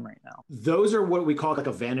 4 of them right now. Those are what we call like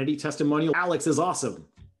a vanity testimonial. Alex is awesome.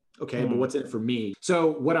 Okay, but what's in it for me?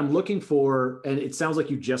 So what I'm looking for, and it sounds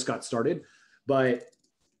like you just got started, but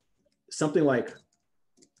something like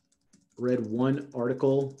read one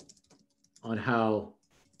article on how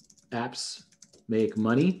apps make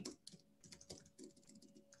money,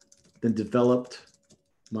 then developed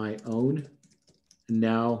my own, and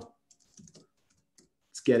now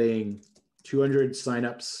it's getting 200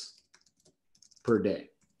 signups per day.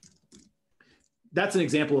 That's an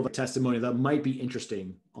example of a testimonial that might be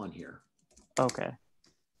interesting on here. Okay.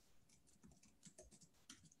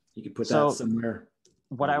 You could put that somewhere.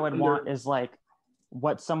 What I would want is like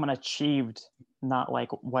what someone achieved, not like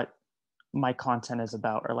what my content is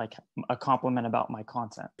about or like a compliment about my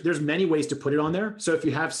content. There's many ways to put it on there. So if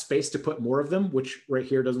you have space to put more of them, which right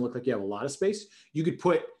here doesn't look like you have a lot of space, you could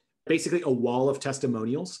put basically a wall of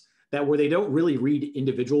testimonials that where they don't really read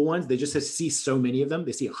individual ones. They just see so many of them.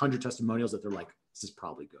 They see 100 testimonials that they're like, this is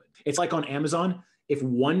probably good. It's like on Amazon. If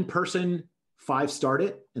one person 5-starred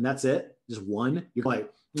it and that's it, just one, you're like,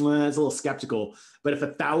 well, that's a little skeptical. But if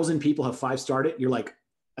 1,000 people have 5-starred it, you're like,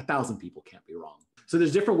 1,000 people can't be wrong. So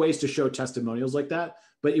there's different ways to show testimonials like that,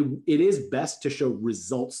 but it is best to show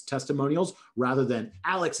results testimonials rather than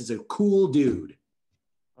Alex is a cool dude.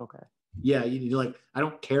 Okay. Yeah, you're like, I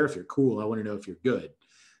don't care if you're cool. I want to know if you're good.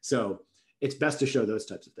 So it's best to show those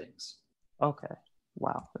types of things. Okay.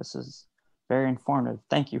 Wow. This is very informative.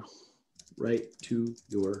 Thank you. Right to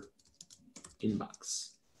your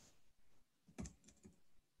inbox.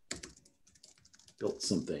 Built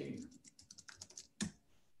something.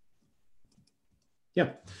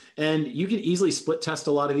 Yeah. And you can easily split test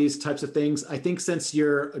a lot of these types of things. I think since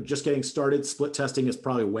you're just getting started, split testing is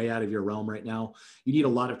probably way out of your realm right now. You need a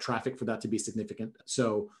lot of traffic for that to be significant.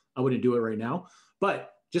 So I wouldn't do it right now,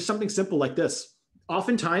 but just something simple like this.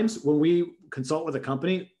 Oftentimes when we consult with a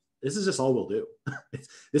company, this is just all we'll do.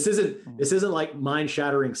 This isn't like mind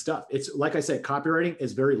shattering stuff. It's like I said, copywriting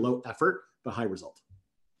is very low effort, but high result.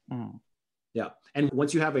 Yeah. And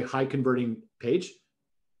once you have a high converting page,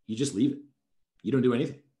 you just leave it. You don't do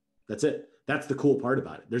anything. That's it. That's the cool part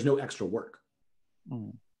about it. There's no extra work.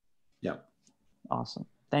 Yeah. Awesome.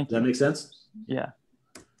 Thank you. Does that make sense? Yeah.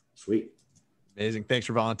 Sweet. Amazing. Thanks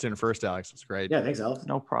for volunteering first, Alex. It's great. Yeah. Thanks, Alex.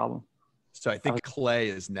 No problem. So I think Clay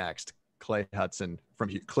is next. Clay Hudson from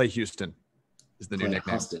Clay Houston is the new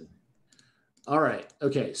nickname. Huston. All right.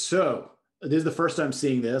 Okay. So this is the first time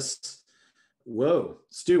seeing this. Whoa.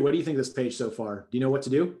 Stu, what do you think of this page so far? Do you know what to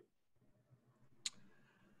do?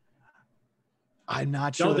 I'm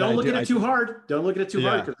not sure. Don't look at it too hard. Don't look at it too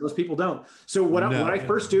hard because most people don't. So what I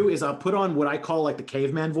first do is I'll put on what I call like the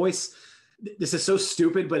caveman voice. This is so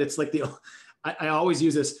stupid, but it's like I always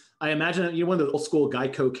use this. I imagine one of the old school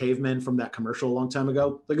Geico cavemen from that commercial a long time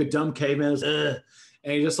ago, like a dumb caveman, and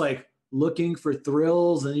you're just like looking for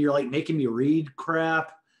thrills, and you're like making me read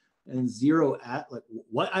crap and zero at like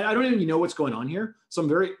what I don't even know what's going on here. So I'm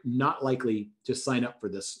very not likely to sign up for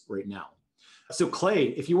this right now. So Clay,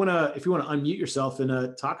 if you want to unmute yourself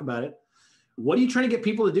and talk about it, what are you trying to get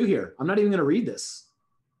people to do here? I'm not even going to read this.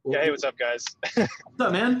 Yeah. Hey, what's up, guys? What's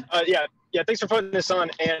up, man? Yeah. Thanks for putting this on.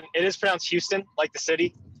 And it is pronounced Houston, like the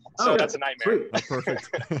city. So that's a nightmare. Oh,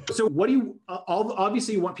 perfect. So what do you,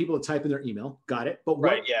 obviously you want people to type in their email. Got it. But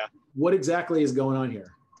what exactly is going on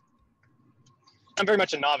here? I'm very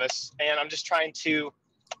much a novice, and I'm just trying to,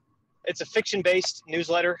 it's a fiction-based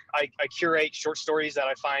newsletter. I curate short stories that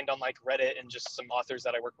I find on like Reddit and just some authors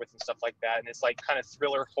that I work with and stuff like that. And it's like kind of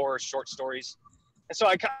thriller, horror, short stories. And so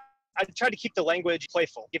I tried to keep the language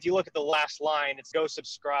playful. If you look at the last line, it's go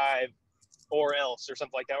subscribe or else or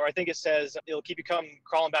something like that. Or I think it says it'll keep you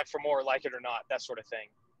crawling back for more, like it or not, that sort of thing.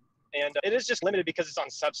 And it is just limited because it's on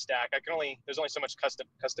Substack. There's only so much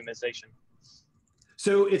customization.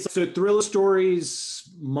 So it's thriller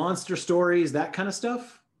stories, monster stories, that kind of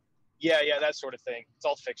stuff? Yeah, that sort of thing. It's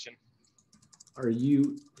all fiction. Are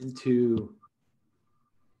you into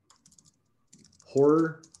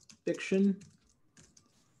horror fiction?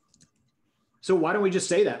 So why don't we just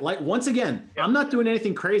say that? Like, once again, I'm not doing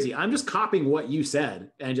anything crazy. I'm just copying what you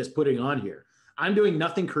said and just putting on here. I'm doing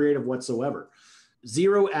nothing creative whatsoever.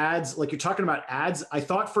 Zero ads. Like, you're talking about ads. I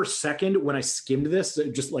thought for a second when I skimmed this,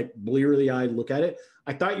 just like bleary eyed look at it,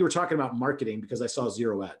 I thought you were talking about marketing because I saw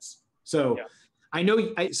zero ads. So I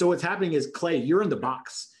know. So what's happening is, Clay, you're in the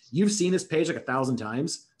box. You've seen this page like 1,000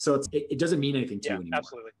 times. So it doesn't mean anything to you anymore.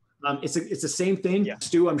 Absolutely. It's the same thing,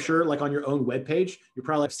 Stu, I'm sure, like on your own webpage, you're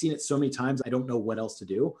probably, I've seen it so many times, I don't know what else to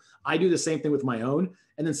do. I do the same thing with my own.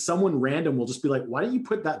 And then someone random will just be like, why don't you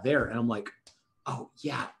put that there? And I'm like, oh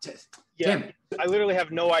yeah, damn it. I literally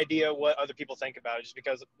have no idea what other people think about it, just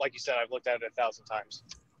because, like you said, I've looked at it 1,000 times.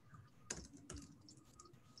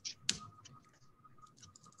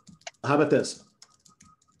 How about this?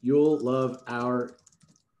 You'll love our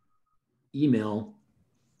email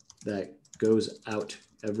that goes out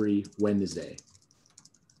every Wednesday.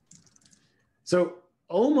 So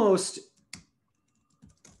almost,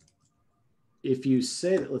 if you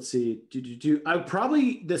say that, let's see, I would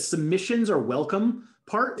probably, the submissions are welcome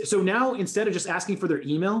part. So now instead of just asking for their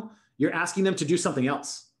email, you're asking them to do something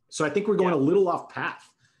else. So I think we're going a little off path.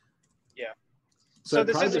 Yeah. So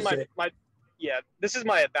this isn't this is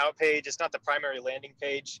my about page. It's not the primary landing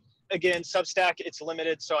page. Again, Substack, it's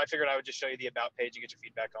limited. So I figured I would just show you the about page and get your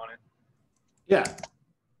feedback on it. Yeah.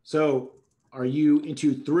 So are you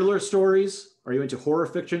into thriller stories? Are you into horror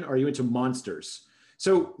fiction? Are you into monsters?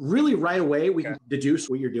 So really right away, we can deduce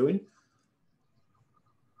what you're doing.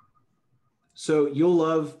 So you'll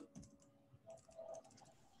love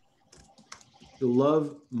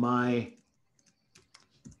my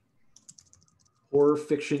horror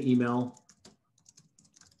fiction email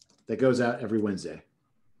that goes out every Wednesday.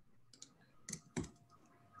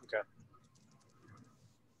 Okay.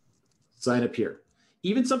 Sign up here.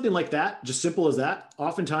 Even something like that, just simple as that,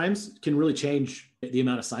 oftentimes can really change the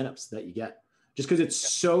amount of signups that you get, just because it's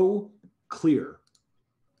so clear.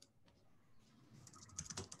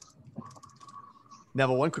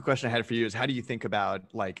 Neville, one quick question I had for you is, how do you think about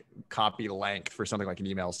like copy length for something like an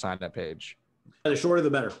email sign-up page? The shorter the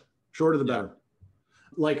better. Shorter the better.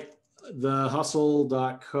 Like the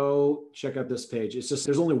hustle.co, check out this page. It's just,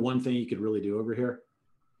 there's only one thing you could really do over here,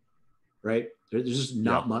 right? There's just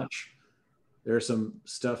not much. There's some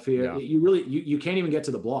stuff here. You can't even get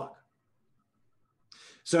to the blog.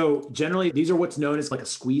 So generally, these are what's known as like a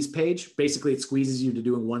squeeze page. Basically, it squeezes you to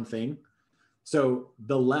doing one thing. So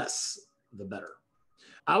the less, the better.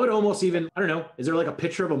 I would almost even, I don't know, is there like a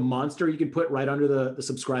picture of a monster you can put right under the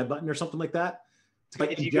subscribe button or something like that? To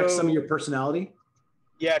like inject some of your personality?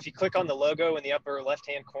 Yeah, if you click on the logo in the upper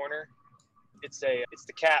left-hand corner, it's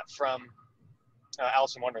the cat from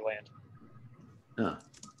Alice in Wonderland.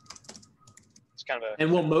 It's kind of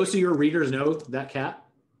and will most of your readers know that cat?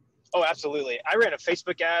 Oh, absolutely. I ran a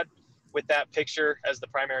Facebook ad with that picture as the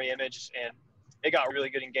primary image, and it got really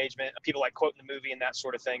good engagement. People like quoting the movie and that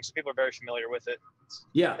sort of thing. So people are very familiar with it.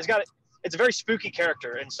 It's a very spooky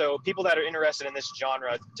character. And so people that are interested in this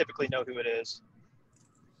genre typically know who it is.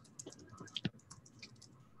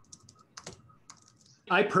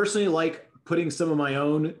 I personally like putting some of my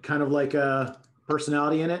own kind of like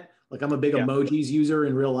personality in it. Like I'm a big emojis user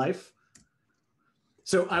in real life.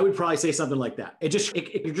 So I would probably say something like that.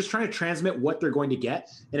 You're just trying to transmit what they're going to get.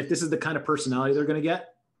 And if this is the kind of personality they're going to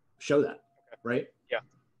get, show that, right? Yeah.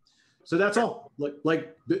 So that's all.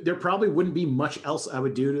 Like there probably wouldn't be much else I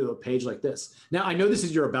would do to a page like this. Now, I know this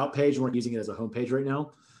is your about page. We're using it as a home page right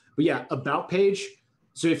now. But yeah, about page.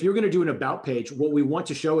 So if you're going to do an about page, what we want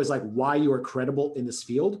to show is like why you are credible in this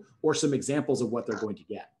field or some examples of what they're going to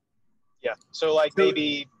get. Yeah. So like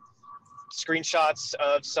maybe screenshots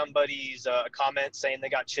of somebody's comment saying they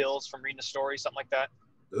got chills from reading a story, something like that.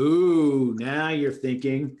 Ooh, now you're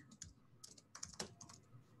thinking.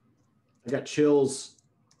 I got chills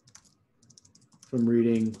from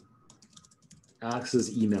reading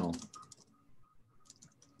Alex's email.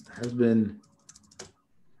 Husband,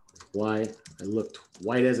 why I looked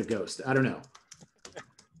white as a ghost. I don't know.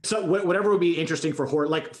 So whatever would be interesting for horror.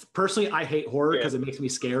 Like personally, I hate horror because it makes me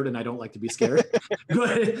scared and I don't like to be scared.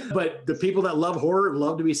 but the people that love horror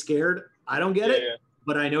love to be scared. I don't get it.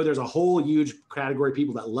 but I know there's a whole huge category of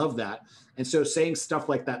people that love that. And so saying stuff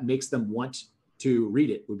like that makes them want to read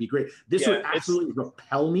it would be great. This would absolutely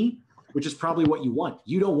repel me, which is probably what you want.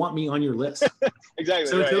 You don't want me on your list. Exactly.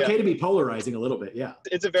 So it's okay to be polarizing a little bit. Yeah.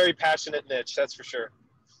 It's a very passionate niche. That's for sure.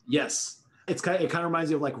 Yes. It kind of reminds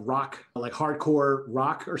me of like rock, like hardcore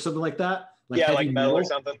rock or something like that. Like like metal or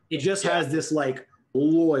something. It just has this like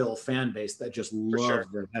loyal fan base that just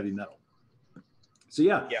loves their heavy metal.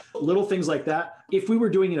 So little things like that. If we were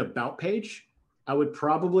doing an about page, I would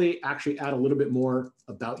probably actually add a little bit more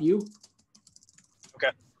about you. Okay.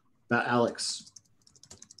 About Alex.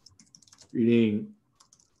 Reading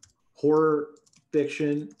horror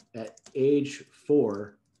fiction at age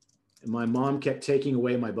 4, and my mom kept taking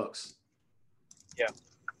away my books. Yeah.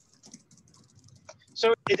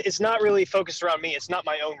 So it's not really focused around me. It's not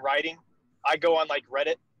my own writing. I go on like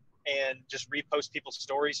Reddit and just repost people's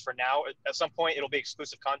stories for now. At some point, it'll be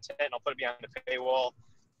exclusive content, and I'll put it behind the paywall.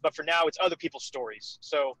 But for now, it's other people's stories.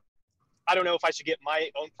 So I don't know if I should get my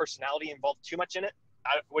own personality involved too much in it.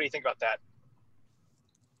 What do you think about that?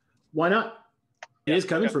 Why not? It is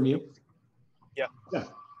coming from you. Yeah.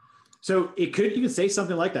 So you could say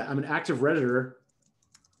something like that. I'm an active Redditor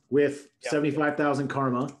with 75,000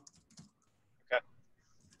 karma. Okay.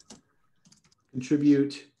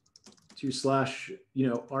 Contribute to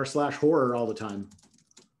r/horror all the time.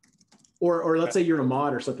 Or let's say you're a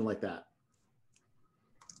mod or something like that.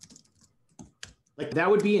 Like that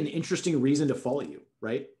would be an interesting reason to follow you,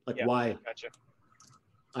 right? Like why? Gotcha.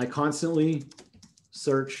 I constantly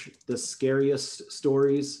search the scariest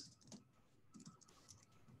stories.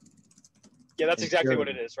 Yeah, that's exactly what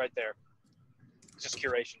it is right there. It's just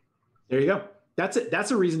curation. There you go. That's it.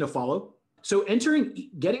 That's a reason to follow. So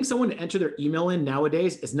getting someone to enter their email in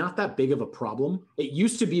nowadays is not that big of a problem. It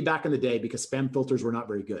used to be back in the day because spam filters were not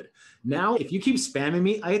very good. Now, if you keep spamming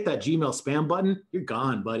me, I hit that Gmail spam button, you're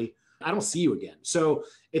gone, buddy. I don't see you again. So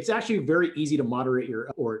it's actually very easy to moderate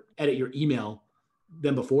or edit your email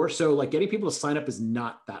than before. So like getting people to sign up is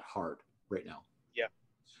not that hard right now. Yeah.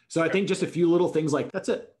 So I think just a few little things like that's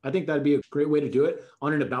it. I think that'd be a great way to do it.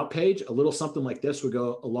 On an about page, a little something like this would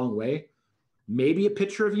go a long way. Maybe a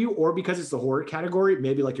picture of you, or because it's the horror category,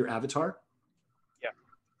 maybe like your avatar. Yeah.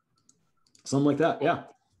 Something like that. Cool. Yeah.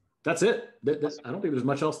 That's it. Awesome. I don't think there's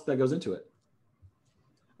much else that goes into it.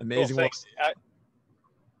 Amazing. Cool,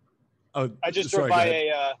 I just drove by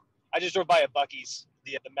a Buc-ee's,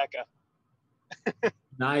 the Mecca.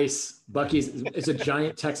 Nice. Buc-ee's. It's a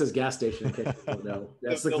giant Texas gas station. In case you don't know.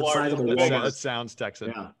 That's like the size of a Walmart. That sounds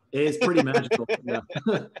Texan. Yeah. It is pretty magical. Yeah.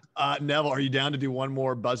 Neville, are you down to do one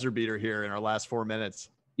more buzzer beater here in our last 4 minutes?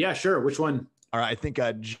 Yeah, sure. Which one? All right. I think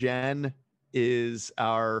Jen is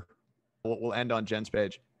we'll end on Jen's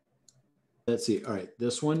page. Let's see. All right.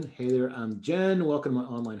 This one. Hey there, I'm Jen. Welcome to my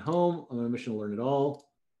online home. I'm on a mission to learn it all.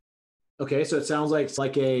 Okay. So it sounds like it's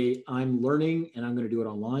like I'm learning and I'm going to do it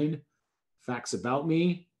online. Facts about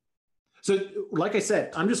me. So like I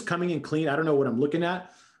said, I'm just coming in clean. I don't know what I'm looking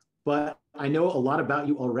at, but I know a lot about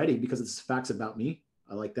you already because it's facts about me.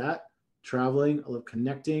 I like that. Traveling, I love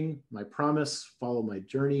connecting. My promise, follow my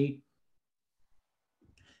journey.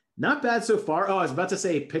 Not bad so far. Oh, I was about to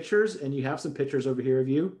say pictures, and you have some pictures over here of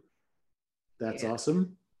you. That's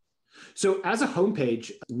awesome. So as a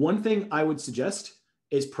homepage, one thing I would suggest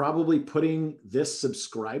is probably putting this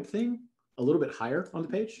subscribe thing a little bit higher on the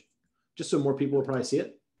page, just so more people will probably see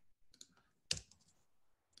it.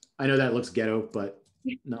 I know that looks ghetto, but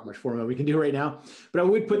not much format we can do right now. But I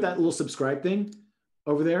would put that little subscribe thing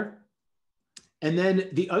over there. And then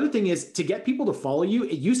the other thing is to get people to follow you.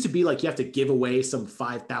 It used to be like you have to give away some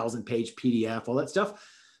 5,000 page PDF, all that stuff.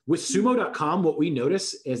 With sumo.com, what we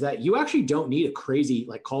notice is that you actually don't need a crazy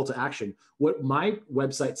like call to action. What my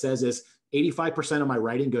website says is 85% of my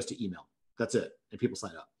writing goes to email. That's it. And people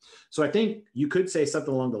sign up. So I think you could say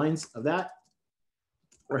something along the lines of that.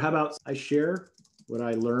 Or how about I share what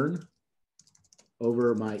I learn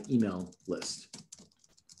over my email list.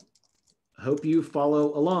 I hope you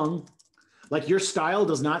follow along. Like your style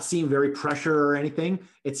does not seem very pressure or anything.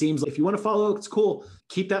 It seems like if you want to follow, it's cool.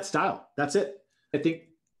 Keep that style. That's it. I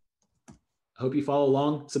hope you follow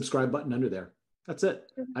along, subscribe button under there. That's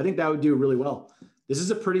it. I think that would do really well. This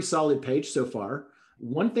is a pretty solid page so far.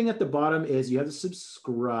 One thing at the bottom is you have to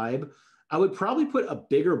subscribe. I would probably put a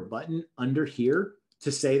bigger button under here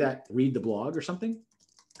to say that read the blog or something.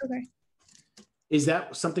 Okay. Is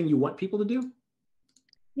that something you want people to do?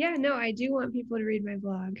 Yeah, no, I do want people to read my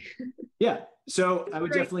blog. Yeah. So I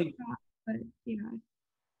would definitely, but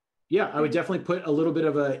I would definitely put a little bit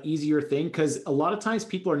of a easier thing because a lot of times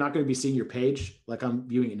people are not going to be seeing your page like I'm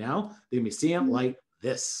viewing it now. They're going to be seeing it like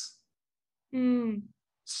this. Mm.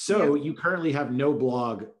 So you currently have no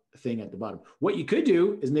blog thing at the bottom. What you could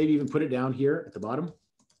do is maybe even put it down here at the bottom.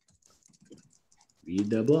 Read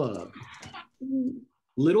the blog.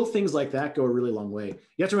 Little things like that go a really long way.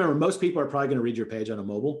 You have to remember, most people are probably going to read your page on a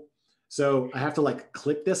mobile. So I have to like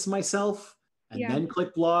click this myself and then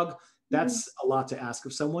click blog. That's a lot to ask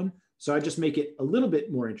of someone. So I just make it a little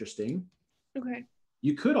bit more interesting. Okay.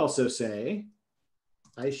 You could also say,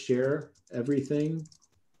 I share everything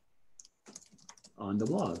on the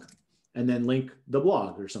blog, and then link the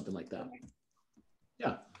blog or something like that. Okay.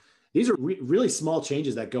 Yeah. These are really small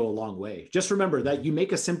changes that go a long way. Just remember that you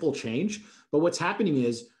make a simple change, but what's happening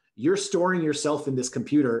is you're storing yourself in this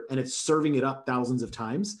computer and it's serving it up thousands of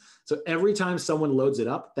times. So every time someone loads it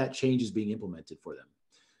up, that change is being implemented for them.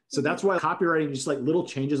 So that's why copywriting, just like little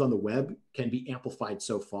changes on the web, can be amplified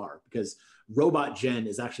so far, because Robot Jen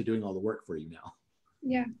is actually doing all the work for you now.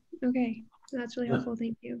 Yeah. Okay. That's really helpful.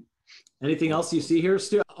 Thank you. Anything else you see here,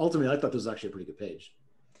 Stu? Ultimately, I thought this was actually a pretty good page.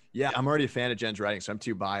 Yeah, I'm already a fan of Jen's writing, so I'm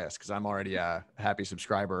too biased because I'm already a happy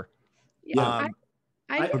subscriber. Yeah.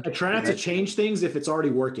 I try not to change things if it's already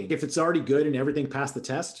working. If it's already good and everything passed the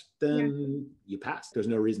test, then you pass. There's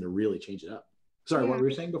no reason to really change it up. Sorry, what were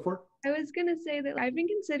you saying before? I was going to say that I've been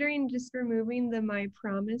considering just removing the My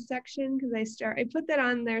Promise section, because I put that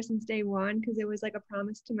on there since day one because it was like a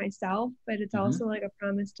promise to myself, but it's also like a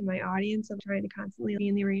promise to my audience of trying to constantly be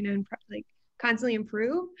in the arena and like constantly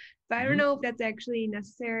improve. But I don't know if that's actually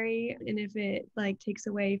necessary and if it like takes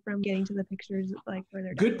away from getting to the pictures like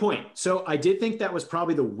further down. Good point. So I did think that was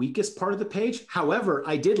probably the weakest part of the page. However,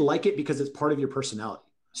 I did like it because it's part of your personality.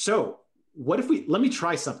 So what if let me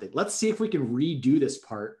try something. Let's see if we can redo this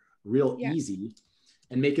part real easy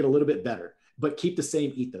and make it a little bit better, but keep the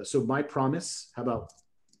same ethos. So my promise, how about,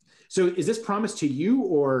 so is this promise to you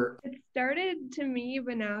or? It started to me,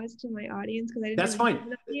 but now it's to my audience because I didn't. That's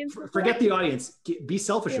fine. Forget the audience. Be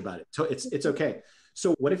selfish about it. So it's okay.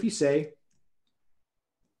 So what if you say,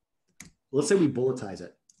 let's say we bulletize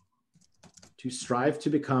it, to strive to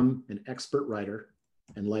become an expert writer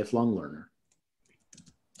and lifelong learner,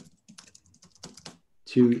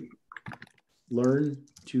 to learn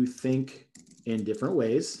to think in different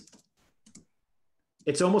ways.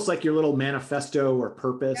 It's almost like your little manifesto or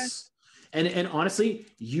purpose. Yes. And honestly,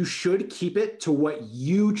 you should keep it to what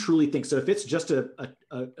you truly think. So if it's just a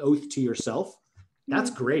oath to yourself, that's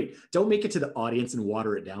great. Don't make it to the audience and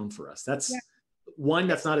water it down for us. That's one,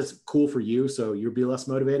 that's not as cool for you. So you'll be less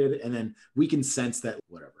motivated. And then we can sense that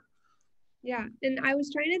whatever. Yeah. And I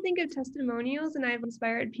was trying to think of testimonials, and I've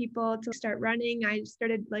inspired people to start running. I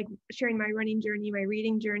started like sharing my running journey, my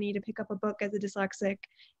reading journey, to pick up a book as a dyslexic.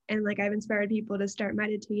 And like I've inspired people to start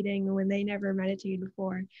meditating when they never meditated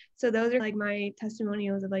before. So those are like my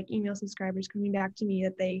testimonials of like email subscribers coming back to me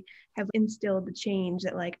that they have instilled the change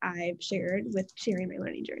that like I've shared with sharing my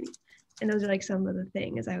learning journey. And those are like some of the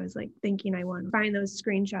things I was like thinking I want to find those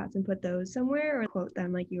screenshots and put those somewhere or quote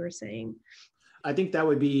them like you were saying. I think that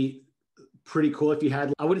would be pretty cool if you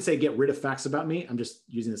had, I wouldn't say get rid of facts about me. I'm just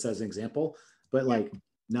using this as an example, but like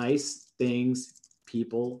nice things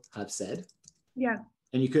people have said. Yeah.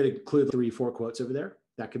 And you could include 3-4 quotes over there.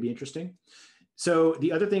 That could be interesting. So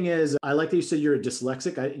the other thing is, I like that you said you're a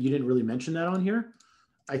dyslexic. You didn't really mention that on here.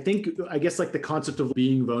 I guess like the concept of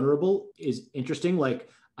being vulnerable is interesting. Like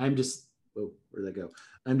where'd that go?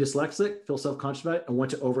 I'm dyslexic, feel self-conscious about it, and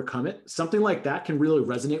want to overcome it. Something like that can really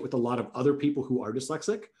resonate with a lot of other people who are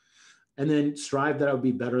dyslexic. And then strive that I would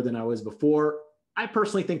be better than I was before. I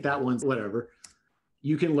personally think that one's whatever.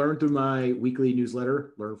 You can learn through my weekly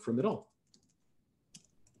newsletter, learn from it all.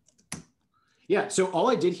 Yeah, so all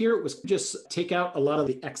I did here was just take out a lot of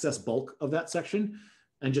the excess bulk of that section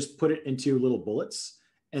and just put it into little bullets.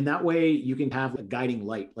 And that way you can have a guiding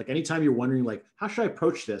light. Like anytime you're wondering like, how should I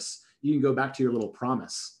approach this? You can go back to your little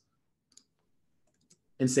promise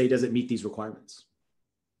and say, does it meet these requirements?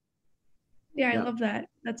 Yeah, I love that.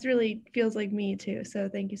 That's really feels like me too. So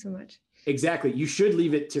thank you so much. Exactly. You should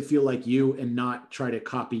leave it to feel like you and not try to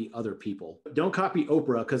copy other people. Don't copy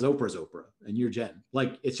Oprah because Oprah's Oprah and you're Jen.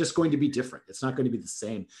 Like it's just going to be different. It's not going to be the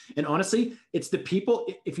same. And honestly, it's the people,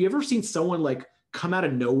 if you ever seen someone like come out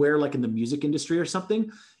of nowhere, like in the music industry or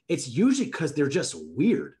something, it's usually because they're just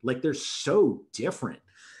weird. Like they're so different.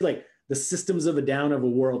 Like the Systems of a Down of a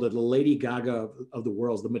world, or the Lady Gaga of the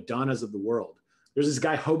world, the Madonnas of the world. There's this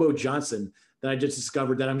guy, Hobo Johnson, that I just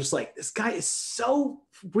discovered that I'm just like, this guy is so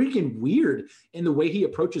freaking weird in the way he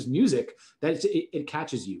approaches music that it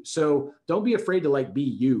catches you. So don't be afraid to like be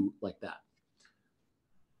you like that.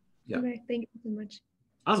 Yeah. Okay, thank you so much.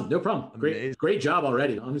 Awesome, no problem. Great job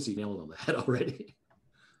already. Honestly, nailed it on the head already.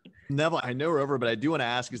 Neville, I know we're over, but I do want to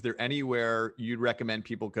ask, is there anywhere you'd recommend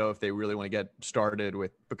people go if they really want to get started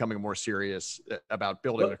with becoming more serious about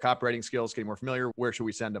building their copywriting skills, getting more familiar? Where should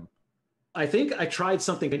we send them? I think I tried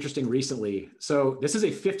something interesting recently. So this is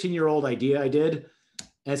a 15-year-old idea I did,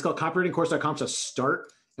 and it's called copywritingcourse.com to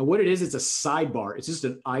start. And what it is, it's a sidebar. It's just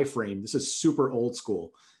an iframe. This is super old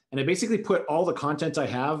school. And I basically put all the content I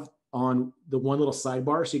have on the one little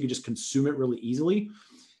sidebar so you can just consume it really easily.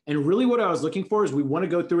 And really what I was looking for is we want to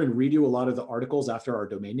go through and redo a lot of the articles after our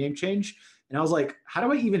domain name change. And I was like, how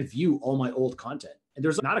do I even view all my old content? And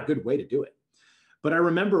there's not a good way to do it. But I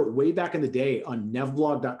remember way back in the day on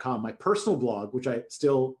nevblog.com, my personal blog, which I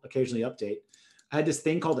still occasionally update, I had this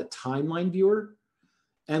thing called a timeline viewer.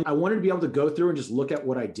 And I wanted to be able to go through and just look at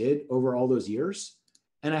what I did over all those years.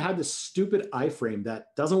 And I had this stupid iframe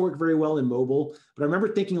that doesn't work very well in mobile. But I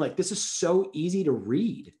remember thinking like, this is so easy to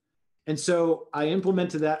read. And so I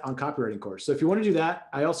implemented that on Copywriting Course. So if you want to do that,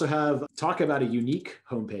 I also have talk about a unique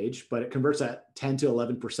homepage, but it converts at 10 to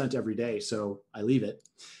 11% every day. So I leave it.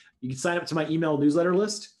 You can sign up to my email newsletter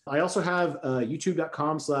list. I also have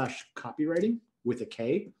youtube.com/copywriting with a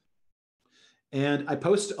K. And I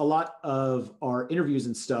post a lot of our interviews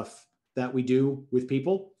and stuff that we do with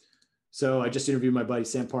people. So I just interviewed my buddy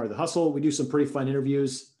Sam Parr of the Hustle. We do some pretty fun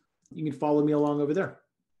interviews. You can follow me along over there.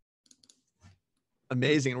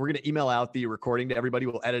 Amazing. And we're going to email out the recording to everybody.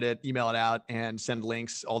 We'll edit it, email it out, and send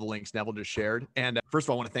links, all the links Neville just shared. And first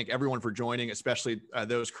of all, I want to thank everyone for joining, especially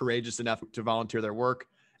those courageous enough to volunteer their work.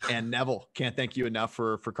 And Neville, can't thank you enough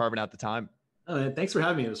for carving out the time. Thanks for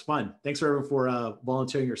having me. It was fun. Thanks for everyone for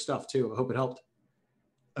volunteering your stuff too. I hope it helped.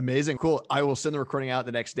 Amazing. Cool. I will send the recording out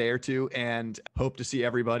the next day or two and hope to see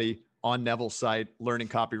everybody on Neville's site learning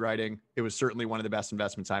copywriting. It was certainly one of the best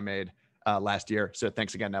investments I made last year. So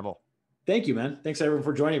thanks again, Neville. Thank you, man. Thanks everyone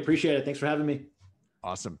for joining. Appreciate it. Thanks for having me.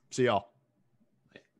 Awesome. See y'all.